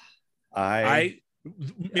audience. I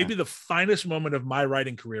Maybe the finest moment of my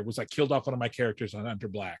writing career was I killed off one of my characters on Hunter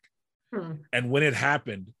Black. And when it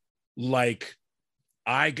happened, like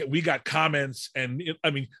we got comments, and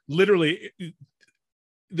literally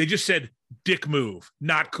they just said dick move,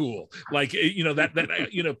 not cool. Like,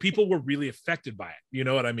 that people were really affected by it. You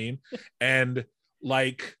know what I mean? And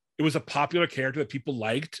like, it was a popular character that people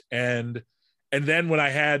liked. And then when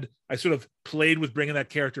I sort of played with bringing that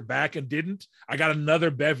character back and didn't, I got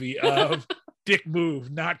another bevy of dick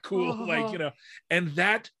move, not cool. Like, and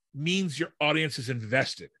that means your audience is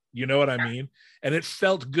invested. You know what I mean? And it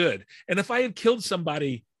felt good. And if I had killed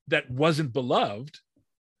somebody that wasn't beloved,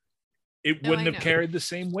 it wouldn't have carried the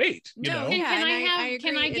same weight. You know? Yeah, I agree.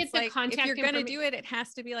 Can I get it's the like, contact if you're going to information? do it, it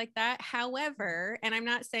has to be like that. However, and I'm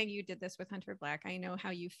not saying you did this with Hunter Black. I know how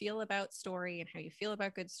you feel about story and how you feel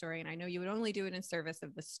about good story. And I know you would only do it in service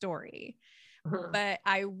of the story. But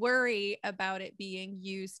I worry about it being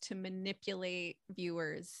used to manipulate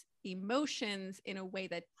viewers' emotions in a way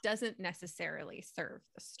that doesn't necessarily serve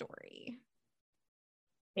the story.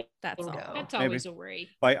 That's all. That's always a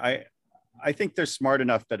worry. I think they're smart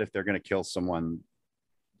enough that if they're going to kill someone,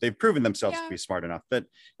 they've proven themselves to be smart enough that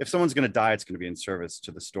if someone's going to die, it's going to be in service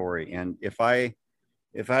to the story. And if I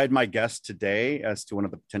had my guess today as to one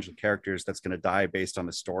of the potential characters that's going to die based on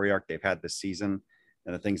the story arc they've had this season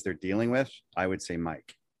and the things they're dealing with, I would say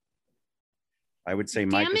Mike. I would say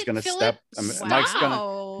Mike is going to step.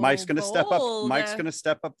 Mike's going to step up. Mike's going to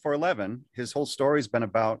step up for 11. His whole story's been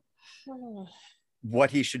about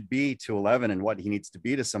what he should be to 11 and what he needs to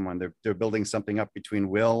be to someone. They're building something up between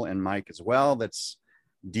Will and Mike as well that's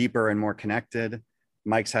deeper and more connected.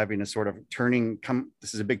 Mike's having a sort of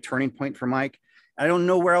this is a big turning point for Mike. I don't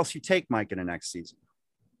know where else you take Mike in the next season.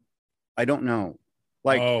 I don't know.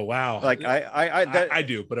 Like, oh wow. Like I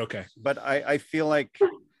do, but okay. But I feel like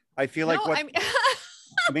what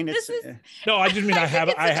I mean, it's no, I just mean I have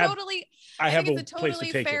a it's a place to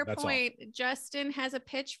totally take fair it. That's point. all. Justin has a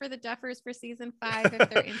pitch for the Duffers for season 5 if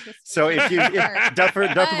they're interested. So if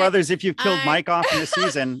Duffer Brothers, if you've killed Mike off in the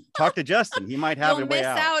season, talk to Justin. He might have a way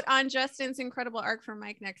out. You'll miss out on Justin's incredible arc for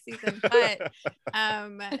Mike next season. But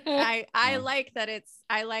I like that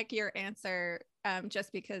I like your answer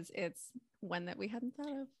just because it's one that we hadn't thought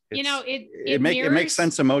of. It makes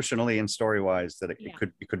sense emotionally and story wise that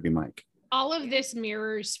it could be Mike. All of this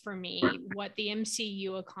mirrors for me what the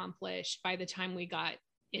MCU accomplished by the time we got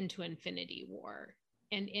into Infinity War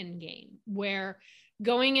and Endgame, where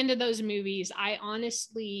going into those movies, I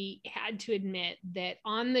honestly had to admit that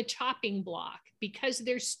on the chopping block, because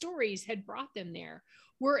their stories had brought them there,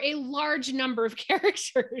 were a large number of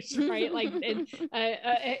characters, right? Like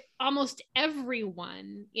almost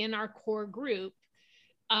everyone in our core group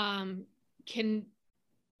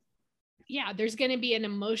there's going to be an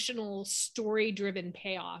emotional story-driven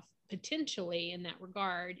payoff potentially in that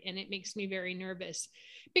regard. And it makes me very nervous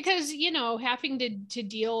because, having to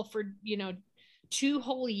deal for, 2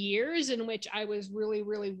 whole years in which I was really,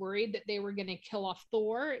 really worried that they were going to kill off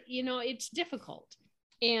Thor, it's difficult.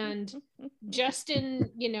 And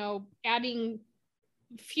Justin, adding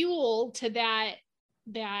fuel to that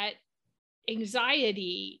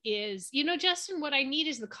anxiety is, Justin, what I need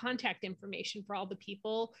is the contact information for all the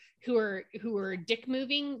people who are dick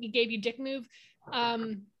moving. He gave you dick move,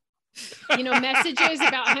 messages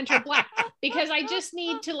about Hunter Black, because I just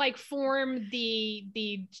need to form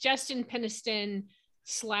the Justin Peniston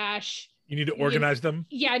 / you need to organize them.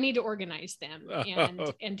 Yeah, I need to organize them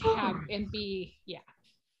and be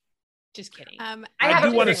just kidding. I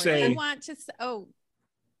do want to say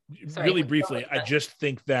Sorry, really briefly, I just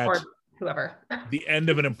think that whoever the end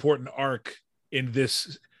of an important arc in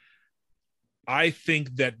this, I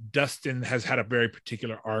think that Dustin has had a very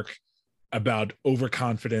particular arc about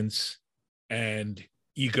overconfidence and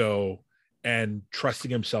ego and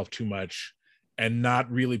trusting himself too much and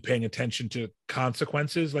not really paying attention to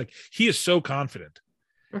consequences. Like, he is so confident.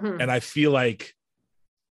 And I feel like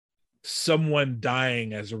someone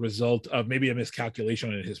dying as a result of maybe a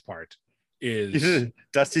miscalculation on his part is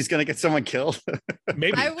Dusty's gonna get someone killed.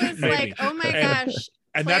 Maybe I was maybe. like, oh my gosh,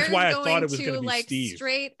 And that's why I Claire's thought it was to, going to be like Steve.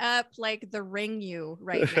 straight up like the ring you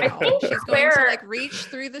right now. think She's going to Claire- like reach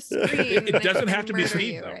through the screen. It doesn't and have to be murder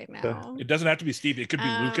Steve, you though. right now. It doesn't have to be Steve. It could be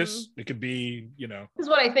Lucas. It could be, This is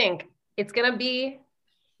what I think. It's gonna be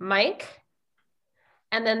Mike,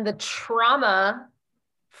 and then the trauma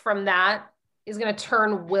from that is gonna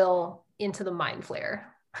turn Will into the Mind Flayer.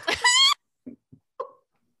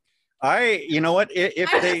 You know what?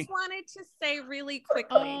 If I they, just wanted to say really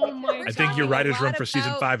quickly. Oh my we're I think your talking a writer's room lot for season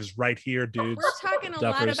about- 5 is right here, dudes. We're talking a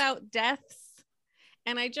lot Duffers. about deaths,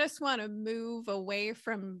 and I just want to move away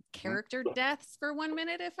from character deaths for 1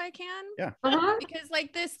 minute if I can. Yeah. Uh-huh. Because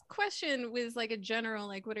like this question was like a general,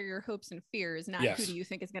 like, what are your hopes and fears? Not Yes. who do you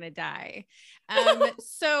think is going to die?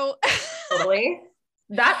 So Totally.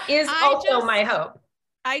 That is I also just- my hope.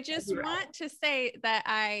 I just Yeah. want to say that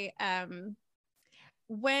I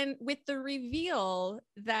when with the reveal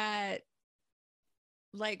that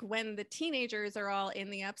like when the teenagers are all in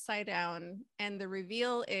the Upside Down and the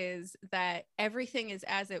reveal is that everything is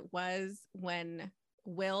as it was when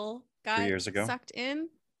Will got 3 years ago. sucked in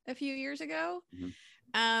a few years ago. Mhm.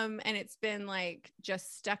 And it's been like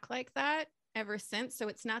just stuck like that ever since. So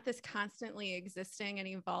it's not this constantly existing and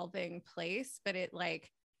evolving place, but it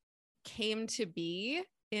like came to be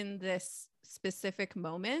in this specific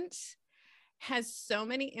moment, has so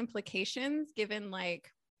many implications given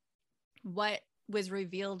like what was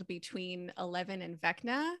revealed between 11 and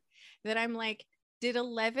Vecna, that I'm like, did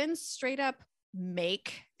 11 straight up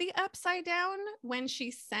make the Upside Down when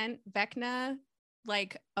she sent Vecna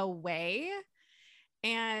like away?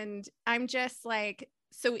 And I'm just like,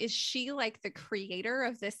 so is she like the creator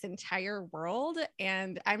of this entire world?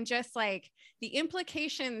 And I'm just like, the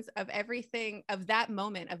implications of everything, of that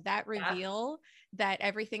moment, of that reveal, that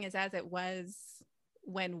everything is as it was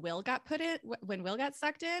when Will got when Will got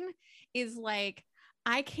sucked in, is like,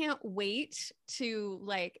 I can't wait to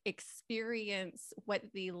like experience what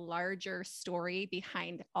the larger story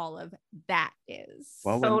behind all of that is.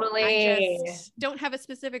 Well, Totally. I just don't have a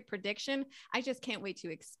specific prediction. I just can't wait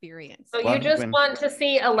to experience. So Well, you just when- want to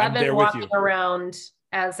see there 11 with walking you. around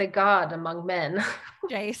as a god among men.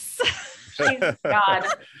 Jace. She's god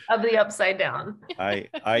of the Upside Down. Well,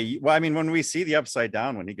 I mean, when we see the Upside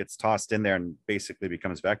Down, when he gets tossed in there and basically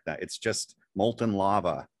becomes Vecna, it's just molten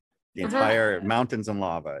lava. The entire mountains and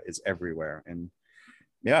lava is everywhere. And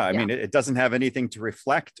yeah, I mean, it doesn't have anything to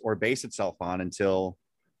reflect or base itself on until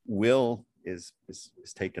Will is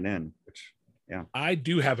taken in, which, yeah. I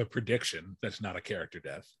do have a prediction that's not a character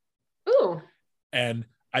death. Ooh. And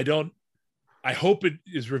I hope it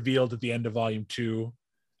is revealed at the end of volume 2.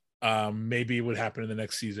 Maybe it would happen in the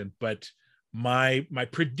next season, but my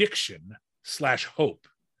prediction / hope,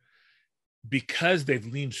 because they've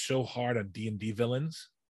leaned so hard on D&D villains,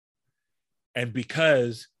 and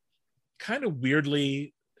because kind of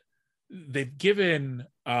weirdly they've given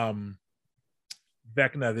Vecna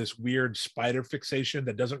this weird spider fixation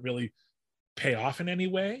that doesn't really pay off in any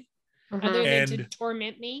way. Other than to And-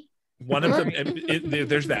 torment me. One of them,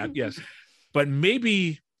 there's that, yes. But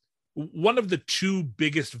maybe one of the 2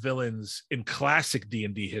 biggest villains in classic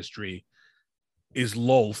D&D history is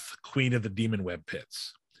Lolth, Queen of the Demon Web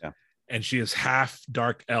Pits. Yeah. And she is half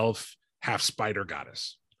dark elf, half spider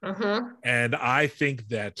goddess. Mhm. And I think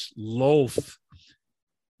that Lolth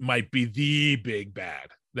might be the big bad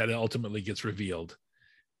that ultimately gets revealed.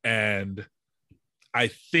 And I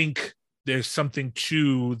think there's something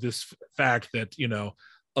to this fact that,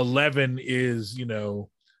 11 is,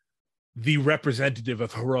 the representative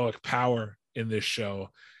of heroic power in this show.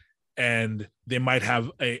 And they might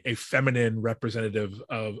have a feminine representative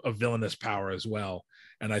of villainous power as well.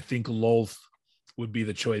 And I think Lolth would be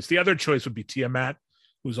the choice. The other choice would be Tiamat,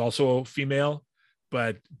 who's also a female,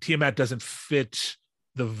 but Tiamat doesn't fit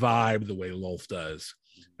the vibe the way Lolth does.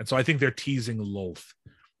 And so I think they're teasing Lolth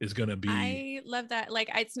is going to be. I love that. Like,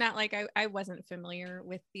 it's not like I wasn't familiar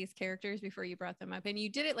with these characters before you brought them up. And you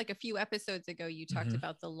did it like a few episodes ago. You talked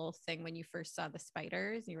about the Lolth thing when you first saw the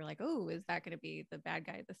spiders. And you were like, oh, is that going to be the bad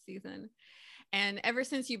guy this season? And ever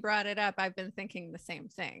since you brought it up, I've been thinking the same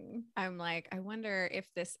thing. I'm like, I wonder if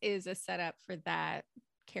this is a setup for that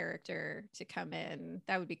character to come in.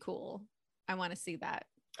 That would be cool. I want to see that.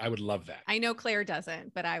 I would love that. I know Claire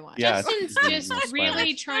doesn't, but I want. Yeah, Justin's it's- just it's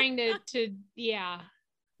really spiders. trying to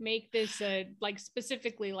make this like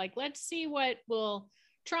specifically like, let's see what will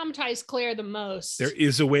traumatize Claire the most. There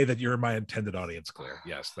is a way that you're my intended audience, Claire.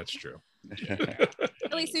 Yes, that's true.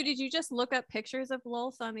 Really, Sue, did you just look up pictures of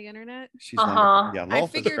Lolth on the internet? She's Uh-huh. wonderful. Yeah, I Lolth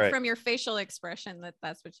is figured great. from your facial expression that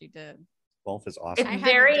that's what you did. Lolth is awesome. I It's haven't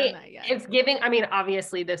very, done that yet. it's giving, I mean,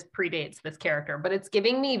 obviously this predates this character, but it's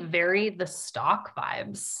giving me very the stock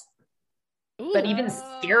vibes. Ooh. but even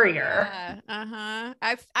Oh, scarier. yeah.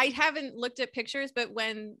 I haven't looked at pictures, but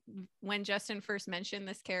when Justin first mentioned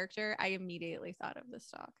this character, I immediately thought of the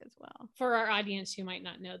Stalk as well. For our audience who might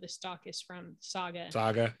not know, the Stalk is from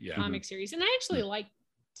Saga Yeah. comic series, and I actually like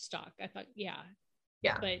Stalk. I thought, yeah,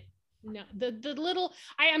 but no, the little.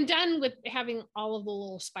 I am done with having all of the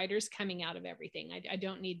little spiders coming out of everything. I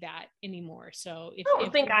don't need that anymore. So I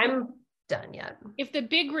don't think I'm done yet. If the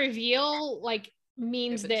big reveal like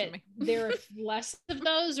means Give it to that me. there are less of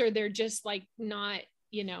those, or they're just like not,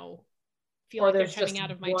 feel Or like they're there's coming just out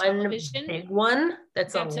of my one television. big one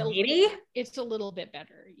that's a lady. It's a little bit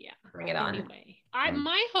better, yeah. Bring it on. Anyway,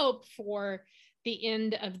 my hope for the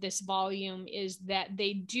end of this volume is that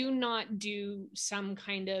they do not do some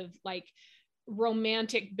kind of like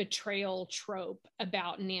romantic betrayal trope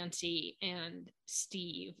about Nancy and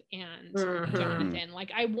Steve and Jonathan.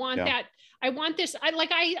 Like I want that. I want this. I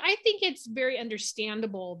think it's very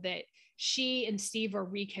understandable that she and Steve are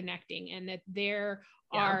reconnecting and that there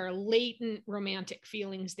are latent romantic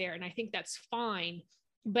feelings there. And I think that's fine,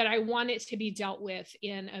 but I want it to be dealt with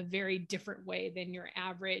in a very different way than your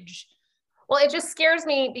average. Well, it just scares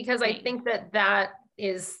me because I think that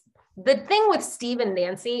is the thing with Steve and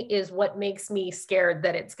Nancy is what makes me scared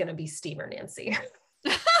that it's going to be Steve or Nancy.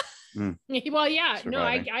 Well, yeah, Surviving. no,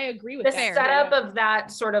 I agree with The that. setup of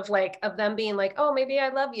that sort of like of them being like, oh, maybe I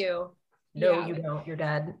love you. No, you don't. You're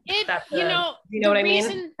dead. You know the what I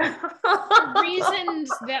reason, mean? the reasons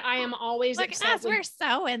that I am always Look at us, we're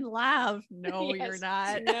so in love. No, you're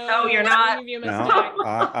not. No, you're not.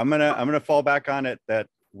 I'm gonna fall back on it that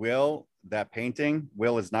Will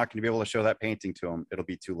is not going to be able to show that painting to him. It'll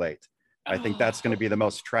be too late. I think that's going to be the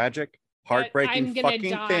most tragic, heartbreaking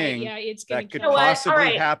fucking thing that could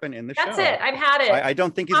possibly happen in the show. That's it. I've had it. I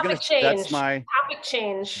don't think he's going to. That's my topic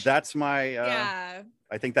change. That's my.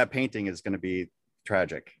 I think that painting is going to be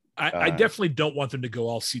tragic. I definitely don't want them to go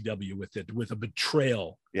all CW with it, with a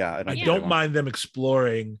betrayal. Yeah, I don't mind them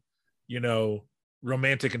exploring,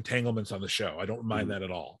 romantic entanglements on the show. I don't mind that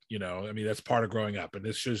at all. I mean, that's part of growing up, and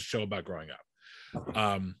this is a show about growing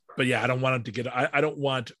up. But yeah, I don't want them to get. I don't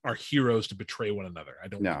want our heroes to betray one another. I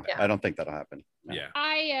don't. No, I don't think that'll happen. No.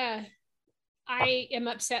 Yeah. I am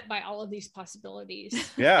upset by all of these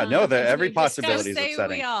possibilities. Yeah, no, every possibility is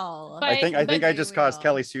upsetting. I think I just caused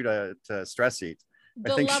Kelly Sue to stress eat.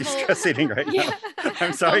 I think she's stress eating right now.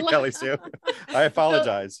 I'm sorry, Kelly Sue. I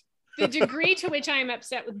apologize. The degree to which I am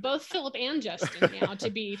upset with both Philip and Justin now, to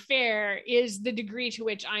be fair, is the degree to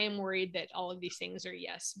which I am worried that all of these things are,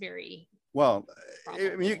 very well.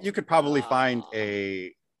 You could probably find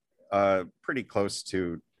a pretty close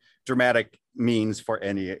to dramatic means for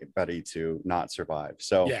anybody to not survive.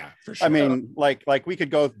 So yeah, for sure. I mean, like we could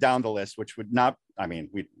go down the list, which would not. I mean,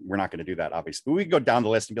 we're not going to do that, obviously. But we could go down the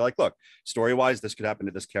list and be like, look, story-wise, this could happen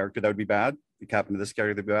to this character that would be bad. It could happen to this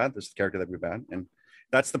character that would be bad. This character that would be bad, and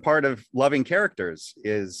that's the part of loving characters.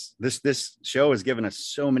 Is this show has given us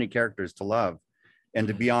so many characters to love and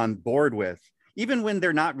to be on board with, even when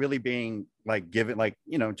they're not really being given,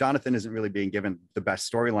 Jonathan isn't really being given the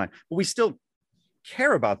best storyline, but we still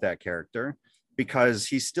care about that character because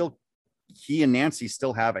he and Nancy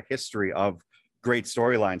still have a history of great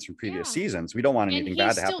storylines from previous seasons. We don't want anything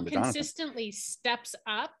bad to happen to Jonathan. Consistently steps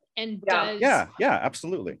up and does. Yeah,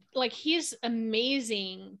 absolutely. Like he's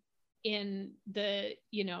amazing in the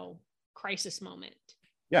crisis moment.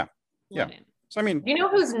 Yeah. Him. So I mean, you know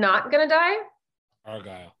who's not gonna die?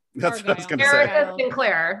 Argyle. That's what I was gonna say. Erica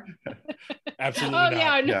Sinclair. Absolutely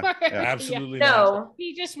not. Absolutely not.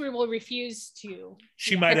 He just will refuse to.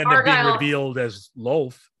 She might end up being revealed as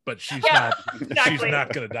Lolth, but she's not. Exactly. She's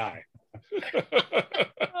not gonna die.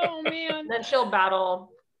 Oh man. Then she'll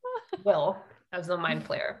battle Will as the mind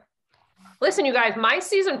flayer. Listen, you guys, my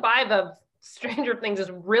season 5 of Stranger Things is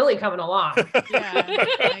really coming along. Yeah,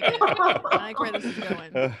 I like where this is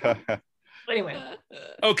going. Anyway.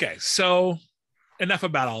 Okay, so enough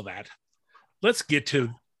about all that. Let's get to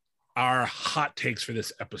our hot takes for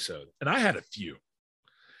this episode. And I had a few.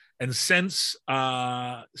 And since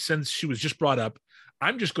she was just brought up,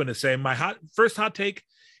 I'm just going to say my first hot take,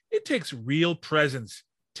 it takes real presence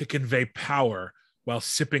to convey power while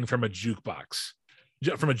sipping from a juice box.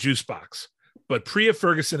 But Priya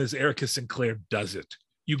Ferguson as Erica Sinclair does it.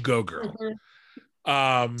 You go, girl.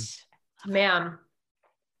 Mm-hmm. Man.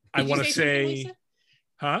 I want to say,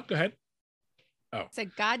 Go ahead. Oh. Say,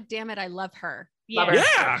 God damn it, I love her.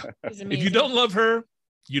 Yeah. If you don't love her,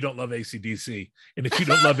 you don't love AC/DC. And if you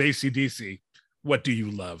don't love AC/DC, what do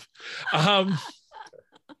you love?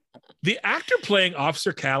 The actor playing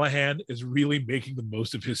Officer Callahan is really making the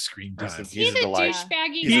most of his screen time. He's a delight.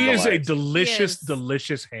 Douchebaggy. He is a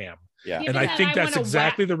delicious ham. Yeah. And Given I that think that's wanna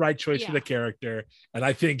exactly whack- the right choice for Yeah. the character. And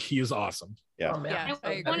I think he is awesome. Yeah. Oh, man. Yeah. I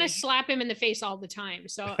I agree. want to slap him in the face all the time.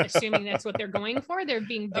 So assuming that's what they're going for, they're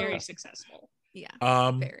being very successful. Yeah.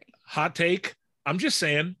 Um, Very. hot take. I'm just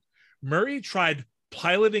saying, Murray tried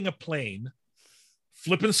piloting a plane,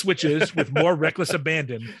 flipping switches with more reckless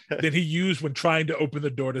abandon than he used when trying to open the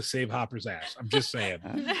door to save Hopper's ass. I'm just saying.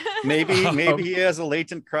 Maybe Um, he has a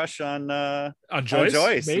latent crush on On Joyce,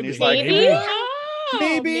 Joyce, and maybe. he's like, Maybe. Oh,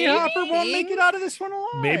 maybe Hopper won't make it out of this one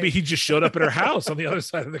alive. Maybe he just showed up at her house on the other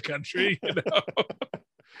side of the country. You know.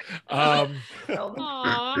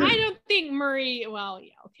 Aw, I don't think Murray. Well,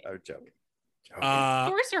 yeah, okay. Oh, joking.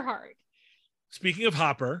 Doors are hard. Speaking of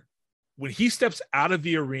Hopper, when he steps out of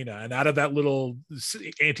the arena and out of that little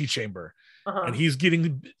antechamber, Uh-huh. and he's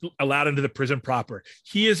getting allowed into the prison proper,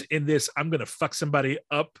 he is in this "I'm gonna fuck somebody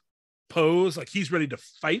up" pose, like he's ready to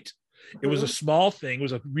fight. It was a small thing. It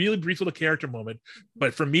was a really brief little character moment,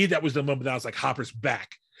 but for me, that was the moment that I was like, Hopper's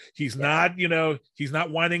back. He's not, he's not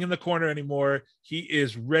whining in the corner anymore. He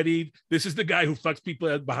is ready. This is the guy who fucks people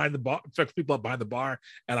up behind the bar,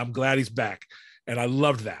 and I'm glad he's back. And I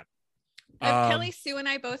loved that. Kelly Sue and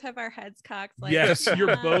I both have our heads cocked. Like, Yes,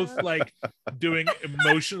 you're both like doing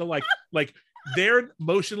emotional, like they're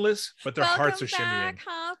motionless, but their hearts are shimmying.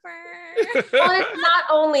 Hopper. Well, it's not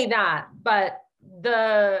only that, but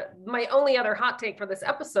my only other hot take for this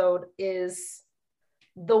episode is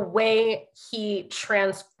the way he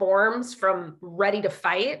transforms from ready to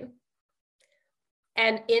fight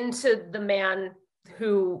and into the man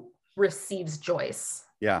who receives Joyce.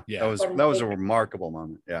 Yeah. Yeah. That was a remarkable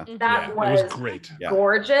moment. Yeah. That It was was great. Yeah.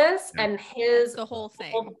 gorgeous. Yeah. And his The whole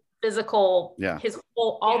thing. whole physical, Yeah.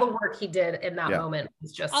 all the work he did in that Yeah. moment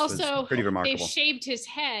was just Also, pretty they've remarkable. shaved his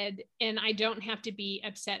head, and I don't have to be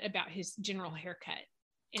upset about his general haircut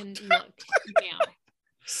and look now.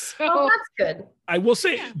 So oh, that's good. I will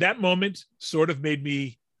say Yeah. that moment sort of made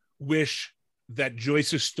me wish that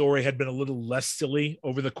Joyce's story had been a little less silly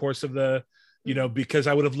over the course of the, because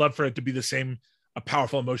I would have loved for it to be a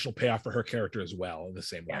powerful emotional payoff for her character as well in the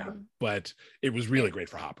same way. Yeah. But it was really great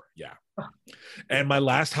for Hopper. Yeah. And my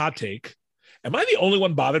last hot take, am I the only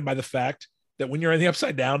one bothered by the fact that when you're in the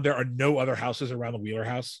Upside Down, there are no other houses around the Wheeler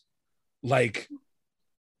house? Like,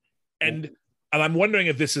 and I'm wondering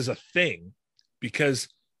if this is a thing, because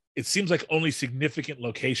it seems like only significant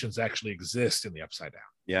locations actually exist in the Upside Down.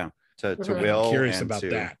 Yeah. To Mhm. Will. I'm curious and about to-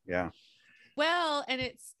 that. Yeah. Well, and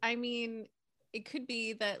it could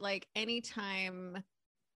be that like anytime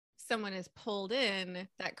someone is pulled in,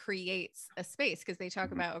 that creates a space, because they talk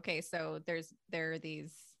Mhm. about, okay, so there are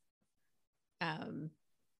these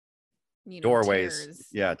Doorways. tiers,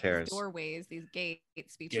 Yeah. these Terrace. doorways, these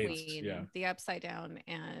gates between yeah. the Upside Down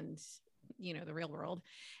and the real world.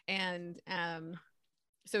 And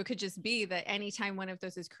so it could just be that anytime one of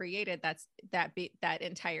those is created, that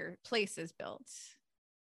entire place is built,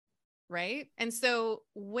 right? And so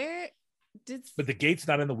But the gate's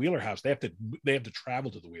not in the Wheeler house. They have to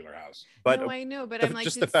travel to the Wheeler house. But no, I know, but the- I'm like,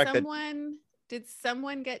 just did the fact that-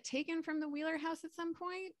 someone get taken from the Wheeler house at some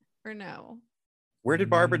point, or no? where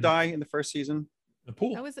did Barbara Mm. die in the first season? The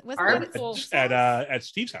pool. Wasn't Barb- that Pool. Steve's house? At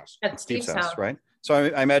Steve's house. At Steve's house. Right? So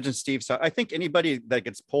I imagine Steve's house. I think anybody that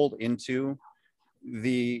gets pulled into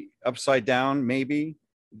the Upside Down, maybe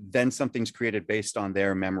then something's created based on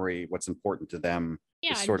their memory, what's important to them.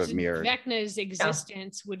 yeah, sort of mirrored. Vecna's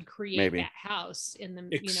existence would create Maybe. that house in the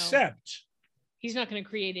Except, he's not going to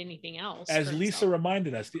create anything else. as for Lisa himself.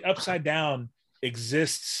 reminded us, the Upside Down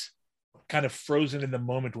exists kind of frozen in the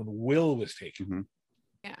moment when Will was taken. Mhm.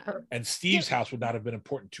 Yeah. And Steve's house would not have been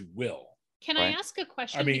important to Will, Can I Right. ask a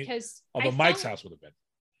question? I mean, Because although Mike's house would have been.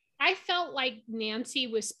 I felt like Nancy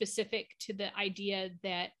was specific to the idea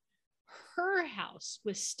that her house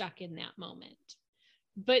was stuck in that moment,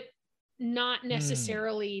 but not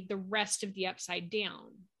necessarily the rest of the Upside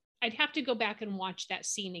Down. I'd have to go back and watch that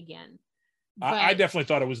scene again. I But definitely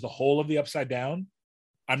thought it was the whole of the Upside Down.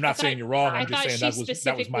 I'm not saying you're wrong. I'm just saying that was my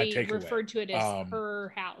specifically takeaway. referred to it as her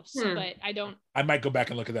house, but I might go back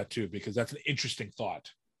and look at that too, because that's an interesting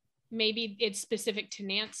thought. maybe it's specific to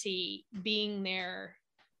Nancy being there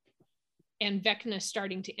and Vecna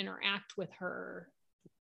starting to interact with her,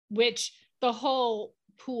 which the whole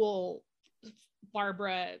pool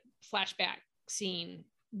Barbara flashback scene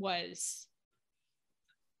was,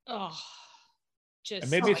 just.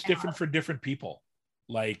 And maybe it's different for different people.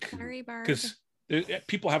 Like, Sorry, Barb. because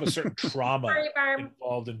people have a certain trauma Sorry, Barb.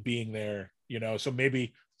 involved in being there, so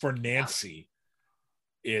maybe for Nancy,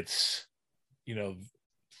 it's,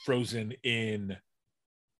 frozen in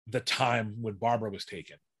the time when Barbara was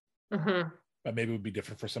taken. Mhm. but maybe it would be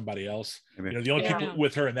different for somebody else. Maybe. You know, the only Yeah. people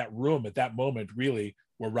with her in that room at that moment really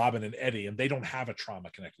were Robin and Eddie, and they don't have a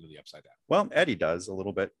trauma connected to the Upside Down. Well, Eddie does a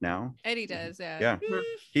little bit now. Eddie does, Yeah. Mhm.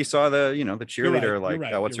 He saw the, you know, the You're right, cheerleader, you're like,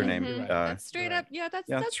 right, what's her you're name? right, you're right. That's straight You're up. Yeah, that's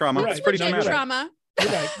Yeah, that's trauma. You're It's right. pretty No, you're traumatic. trauma. You're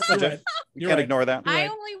right. You're right. You You're can't right. ignore that. You're I right.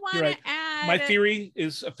 only want You're to right. add My theory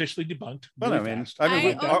is officially debunked. Well, Really I mean, fast.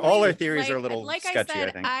 all our theories are a little like sketchy, I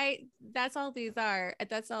said, I think. that's all these are.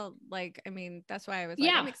 That's all. Like, I mean, that's why I was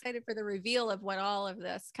Yeah. like, I'm excited for the reveal of what all of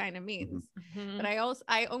this kind of means. Mhm. But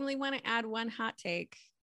I only want to add one hot take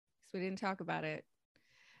because we didn't talk about it.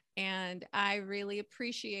 And I really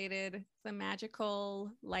appreciated the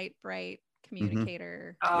magical, light, bright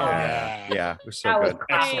communicator. Oh, Yeah, it was so That was good.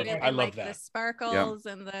 Excellent. And, I love like that. the sparkles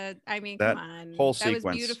and I mean, That come on. whole That was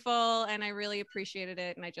sequence. beautiful. And I really appreciated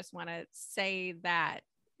it. And I just want to say that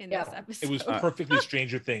in Yeah. this episode. It was perfectly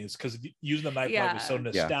Stranger Things because using the nightlight was so Yeah.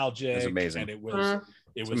 nostalgic. It was amazing. And it was Mhm. it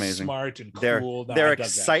It's was amazing. smart and Their cool. No, their I dug that.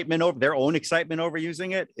 excitement over their own excitement over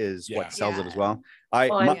using it is Yeah. what sells it Yeah. as well.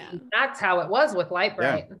 Well, I My- mean, that's how it was with Light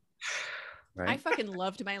Bright. I right? fucking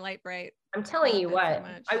loved my light bright. I'm telling you Love it so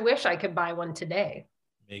what, much. I wish I could buy one today.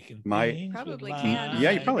 Making My- things Probably with can. light.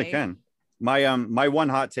 Yeah, you probably Maybe. can. My one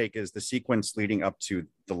hot take is the sequence leading up to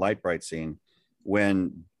the light bright scene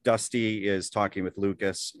when Dusty is talking with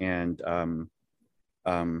Lucas and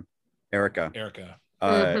Erica. Erica.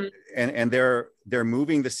 Mhm. And they're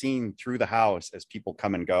moving the scene through the house as people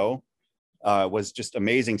come and go. Was just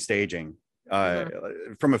amazing staging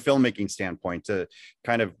from a filmmaking standpoint to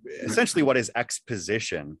kind of essentially what is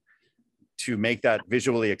exposition to make that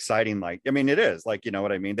visually exciting. Like, I mean, it is like, you know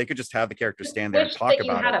what I mean? They could just have the characters stand there and Wish talk that you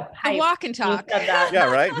about had it. a The pipe walk and when you talk. said that. Yeah,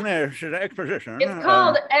 right. Exposition. It's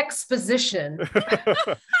called exposition.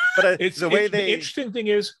 But the way the they interesting thing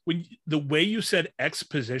is when the way you said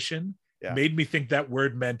exposition Yeah. made me think that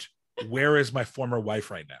word meant where is my former wife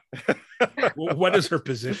right now? What is her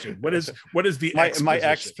position? What is the my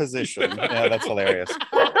exposition? exposition. Yeah, that's hilarious.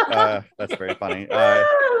 That's very funny.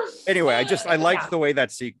 Anyway, I liked Yeah. the way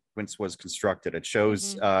that sequence was constructed. It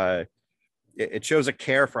shows it shows a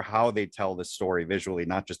care for how they tell the story visually,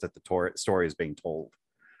 not just that the story is being told.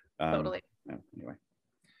 Totally. Yeah, anyway.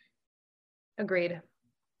 Agreed.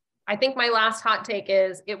 I think my last hot take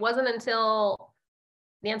is it wasn't until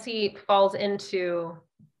Nancy falls into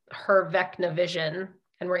her Vecna vision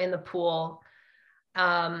and we're in the pool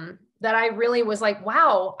that I really was like,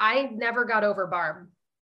 wow, I never got over Barb.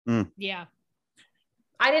 Yeah.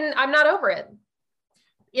 I'm not over it.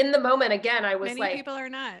 In the moment, again, I was Many like, people are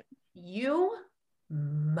not. you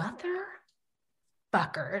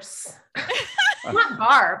motherfuckers. Not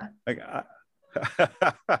Barb.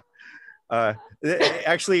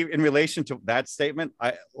 Actually, in relation to that statement,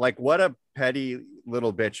 I like what a petty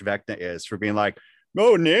little bitch Vecna is for being like,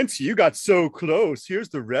 oh, Nancy, you got so close. Here's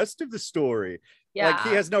the rest of the story. Yeah. Like, he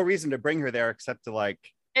has no reason to bring her there except to like,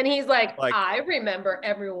 And he's like, Like- I remember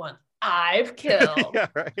everyone I've killed. yeah,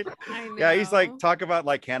 right. I know. Yeah, he's like, talk about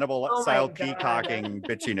like Hannibal Oh my style God. peacocking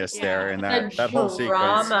bitchiness Yeah. there in The that whole sequence.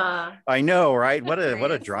 drama. I know, right? What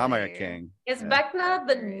a drama Seriously. king. Is Yeah. Vecna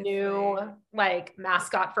the Seriously. new like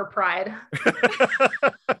mascot for Pride?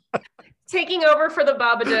 Taking over for the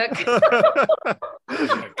Babadook.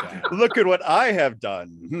 Oh my God. Look at what I have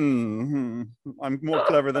done. I'm more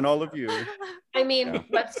clever than all of you. I mean, Yeah.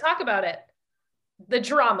 let's talk about it. The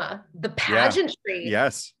drama, the pageantry.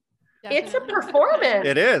 Yes, It's a Definitely. performance.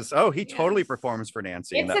 it is. Oh, he totally Yes. performs for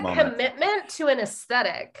Nancy in It's that a moment. commitment to an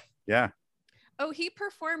aesthetic. Yeah, Oh, he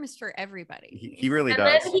performs for everybody. he really And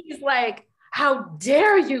does. then he's like, how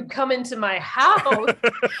dare you come into my house?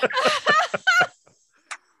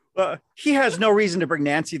 He has no reason to bring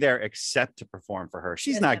Nancy there except to perform for her.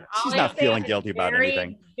 She's Listen, all she's I'm not saying feeling is guilty about very,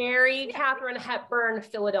 anything. Very Katharine Hepburn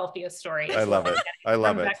Philadelphia story. I love it. I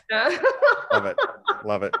love From it. Vecna. Love it.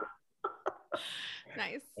 Love it.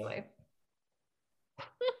 Nice. Anyway,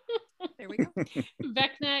 There we go.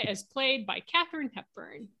 Vecna is played by Katharine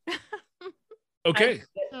Hepburn. Okay.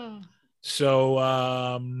 Oh.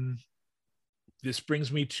 So this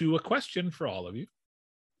brings me to a question for all of you.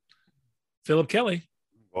 Philip Kelly,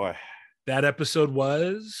 Boy, that episode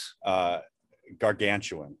was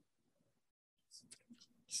gargantuan.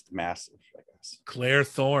 Just massive, I guess. Claire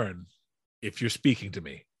Thorne, if you're speaking to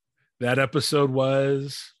me. That episode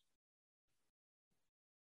was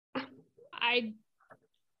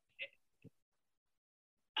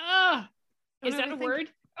Is that a think- word?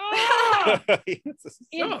 Oh,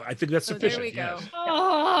 no, I think that's So there sufficient. we go. yes.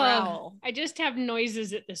 oh. I just have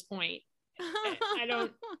noises at this point. I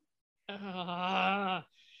don't.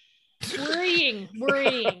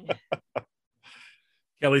 Worrying.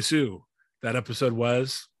 Kelly Sue, that episode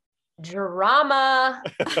was drama.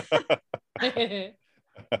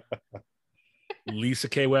 Lisa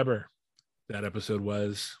K. Weber. That episode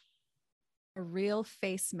was A real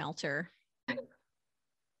face melter.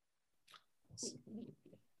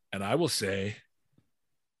 and I will say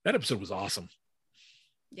that episode was awesome.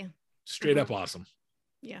 Yeah. Straight up awesome.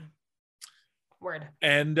 Yeah. Word.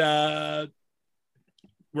 And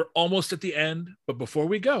we're almost at the end, but before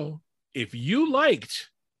we go, if you liked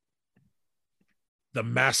the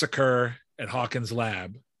massacre at Hawkins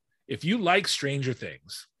Lab, if you like Stranger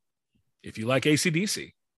Things, if you like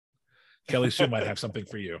AC/DC, Kelly Sue might have something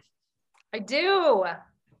for you. I do.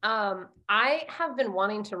 I have been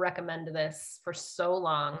wanting to recommend this for so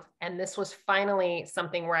long, and this was finally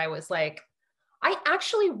something where I was like, I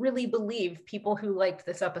actually really believe people who liked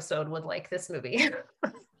this episode would like this movie.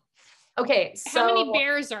 Okay, so how many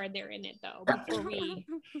bears are there in it though? Before we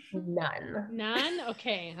none.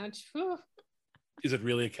 Okay. Is it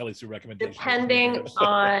really a Kelly Sue recommendation? Depending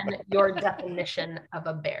on your definition of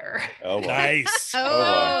a bear. Oh, wow. Nice.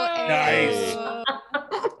 Oh, Nice.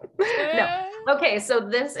 No. Okay, so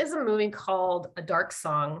this is a movie called A Dark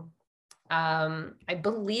Song. I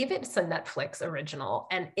believe it's a Netflix original,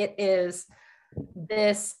 and it is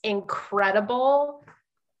this incredible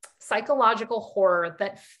psychological horror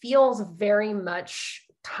that feels very much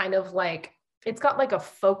kind of like, it's got like a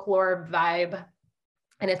folklore vibe,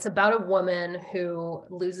 and it's about a woman who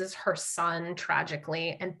loses her son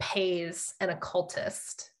tragically and pays an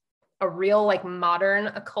occultist, a real like modern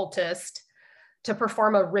occultist, to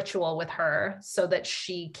perform a ritual with her so that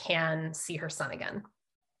she can see her son again.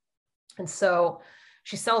 And so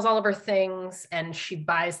she sells all of her things and she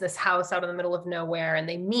buys this house out in the middle of nowhere, and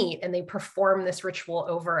they meet and they perform this ritual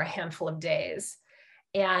over a handful of days.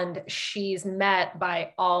 And she's met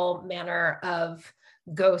by all manner of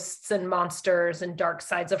ghosts and monsters and dark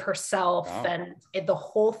sides of herself. Wow. And the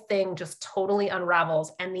whole thing just totally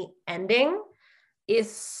unravels. And the ending is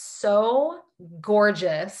so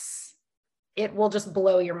gorgeous. It will just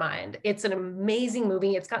blow your mind. It's an amazing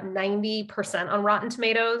movie. It's got 90% on Rotten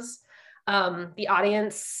Tomatoes. The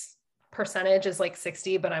audience percentage is like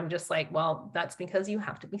 60, but I'm just like, well, that's because you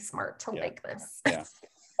have to be smart to like this. Yeah.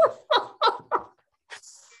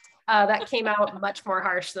 That came out much more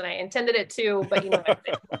harsh than I intended it to, but you know what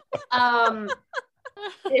I'm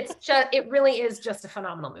saying. It really is just a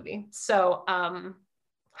phenomenal movie. So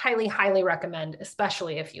highly, highly recommend,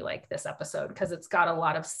 especially if you like this episode, because it's got a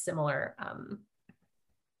lot of similar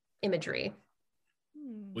imagery.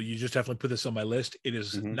 Well, you just definitely put this on my list. It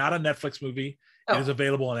is Mhm. not a Netflix movie. Oh. It is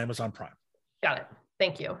available on Amazon Prime. Got it.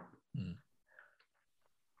 Thank you. Hmm.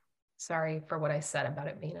 Sorry for what I said about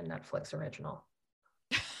it being a Netflix original.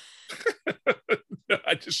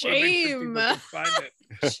 I just wanna make sure people can find it.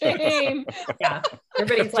 Shame. Yeah.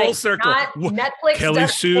 Everybody's Full like, circle. not What- Netflix Kelly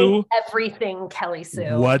does Sue? everything, Kelly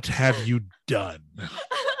Sue. What have you done?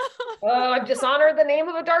 Oh, I've dishonored the name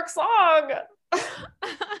of a dark song.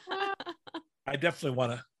 I definitely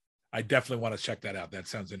want to check that out. That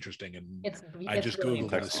sounds interesting. And I It's just really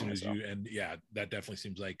Googled it as incredible. soon as you, and yeah, that definitely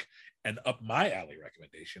seems like an up my alley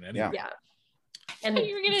recommendation. Anyway. Yeah. Yeah. And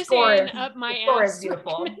You were gonna the score say an is- up my the score ass is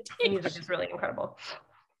beautiful. The recommendation. music is really incredible.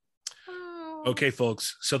 Okay,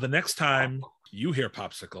 folks. So the next time you hear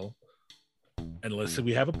Popsicle, and listen,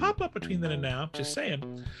 we have a pop-up between then and now, just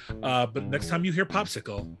saying. But next time you hear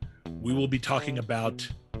Popsicle, we will be talking about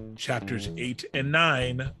chapters 8 and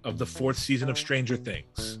 9 of the 4th season of Stranger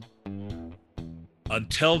Things.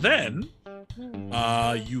 Until then,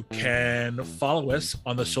 you can follow us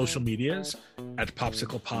on the social medias at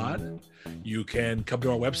Popsicle Pod. You can come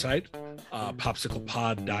to our website,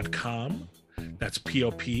 popsiclepod.com. That's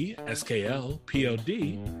POPSKLPOD.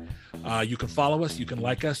 You can follow us. You can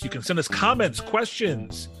like us. You can send us comments,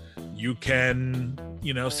 questions. You can,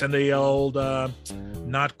 send the old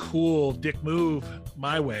not cool dick move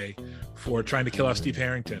my way for trying to kill off Steve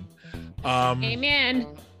Harrington.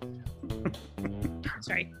 Amen.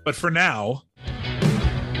 Sorry. But for now,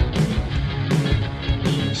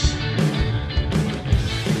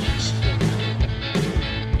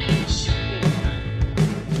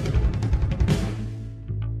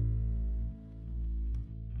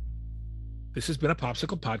 this has been a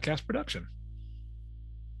Popsicle Podcast production.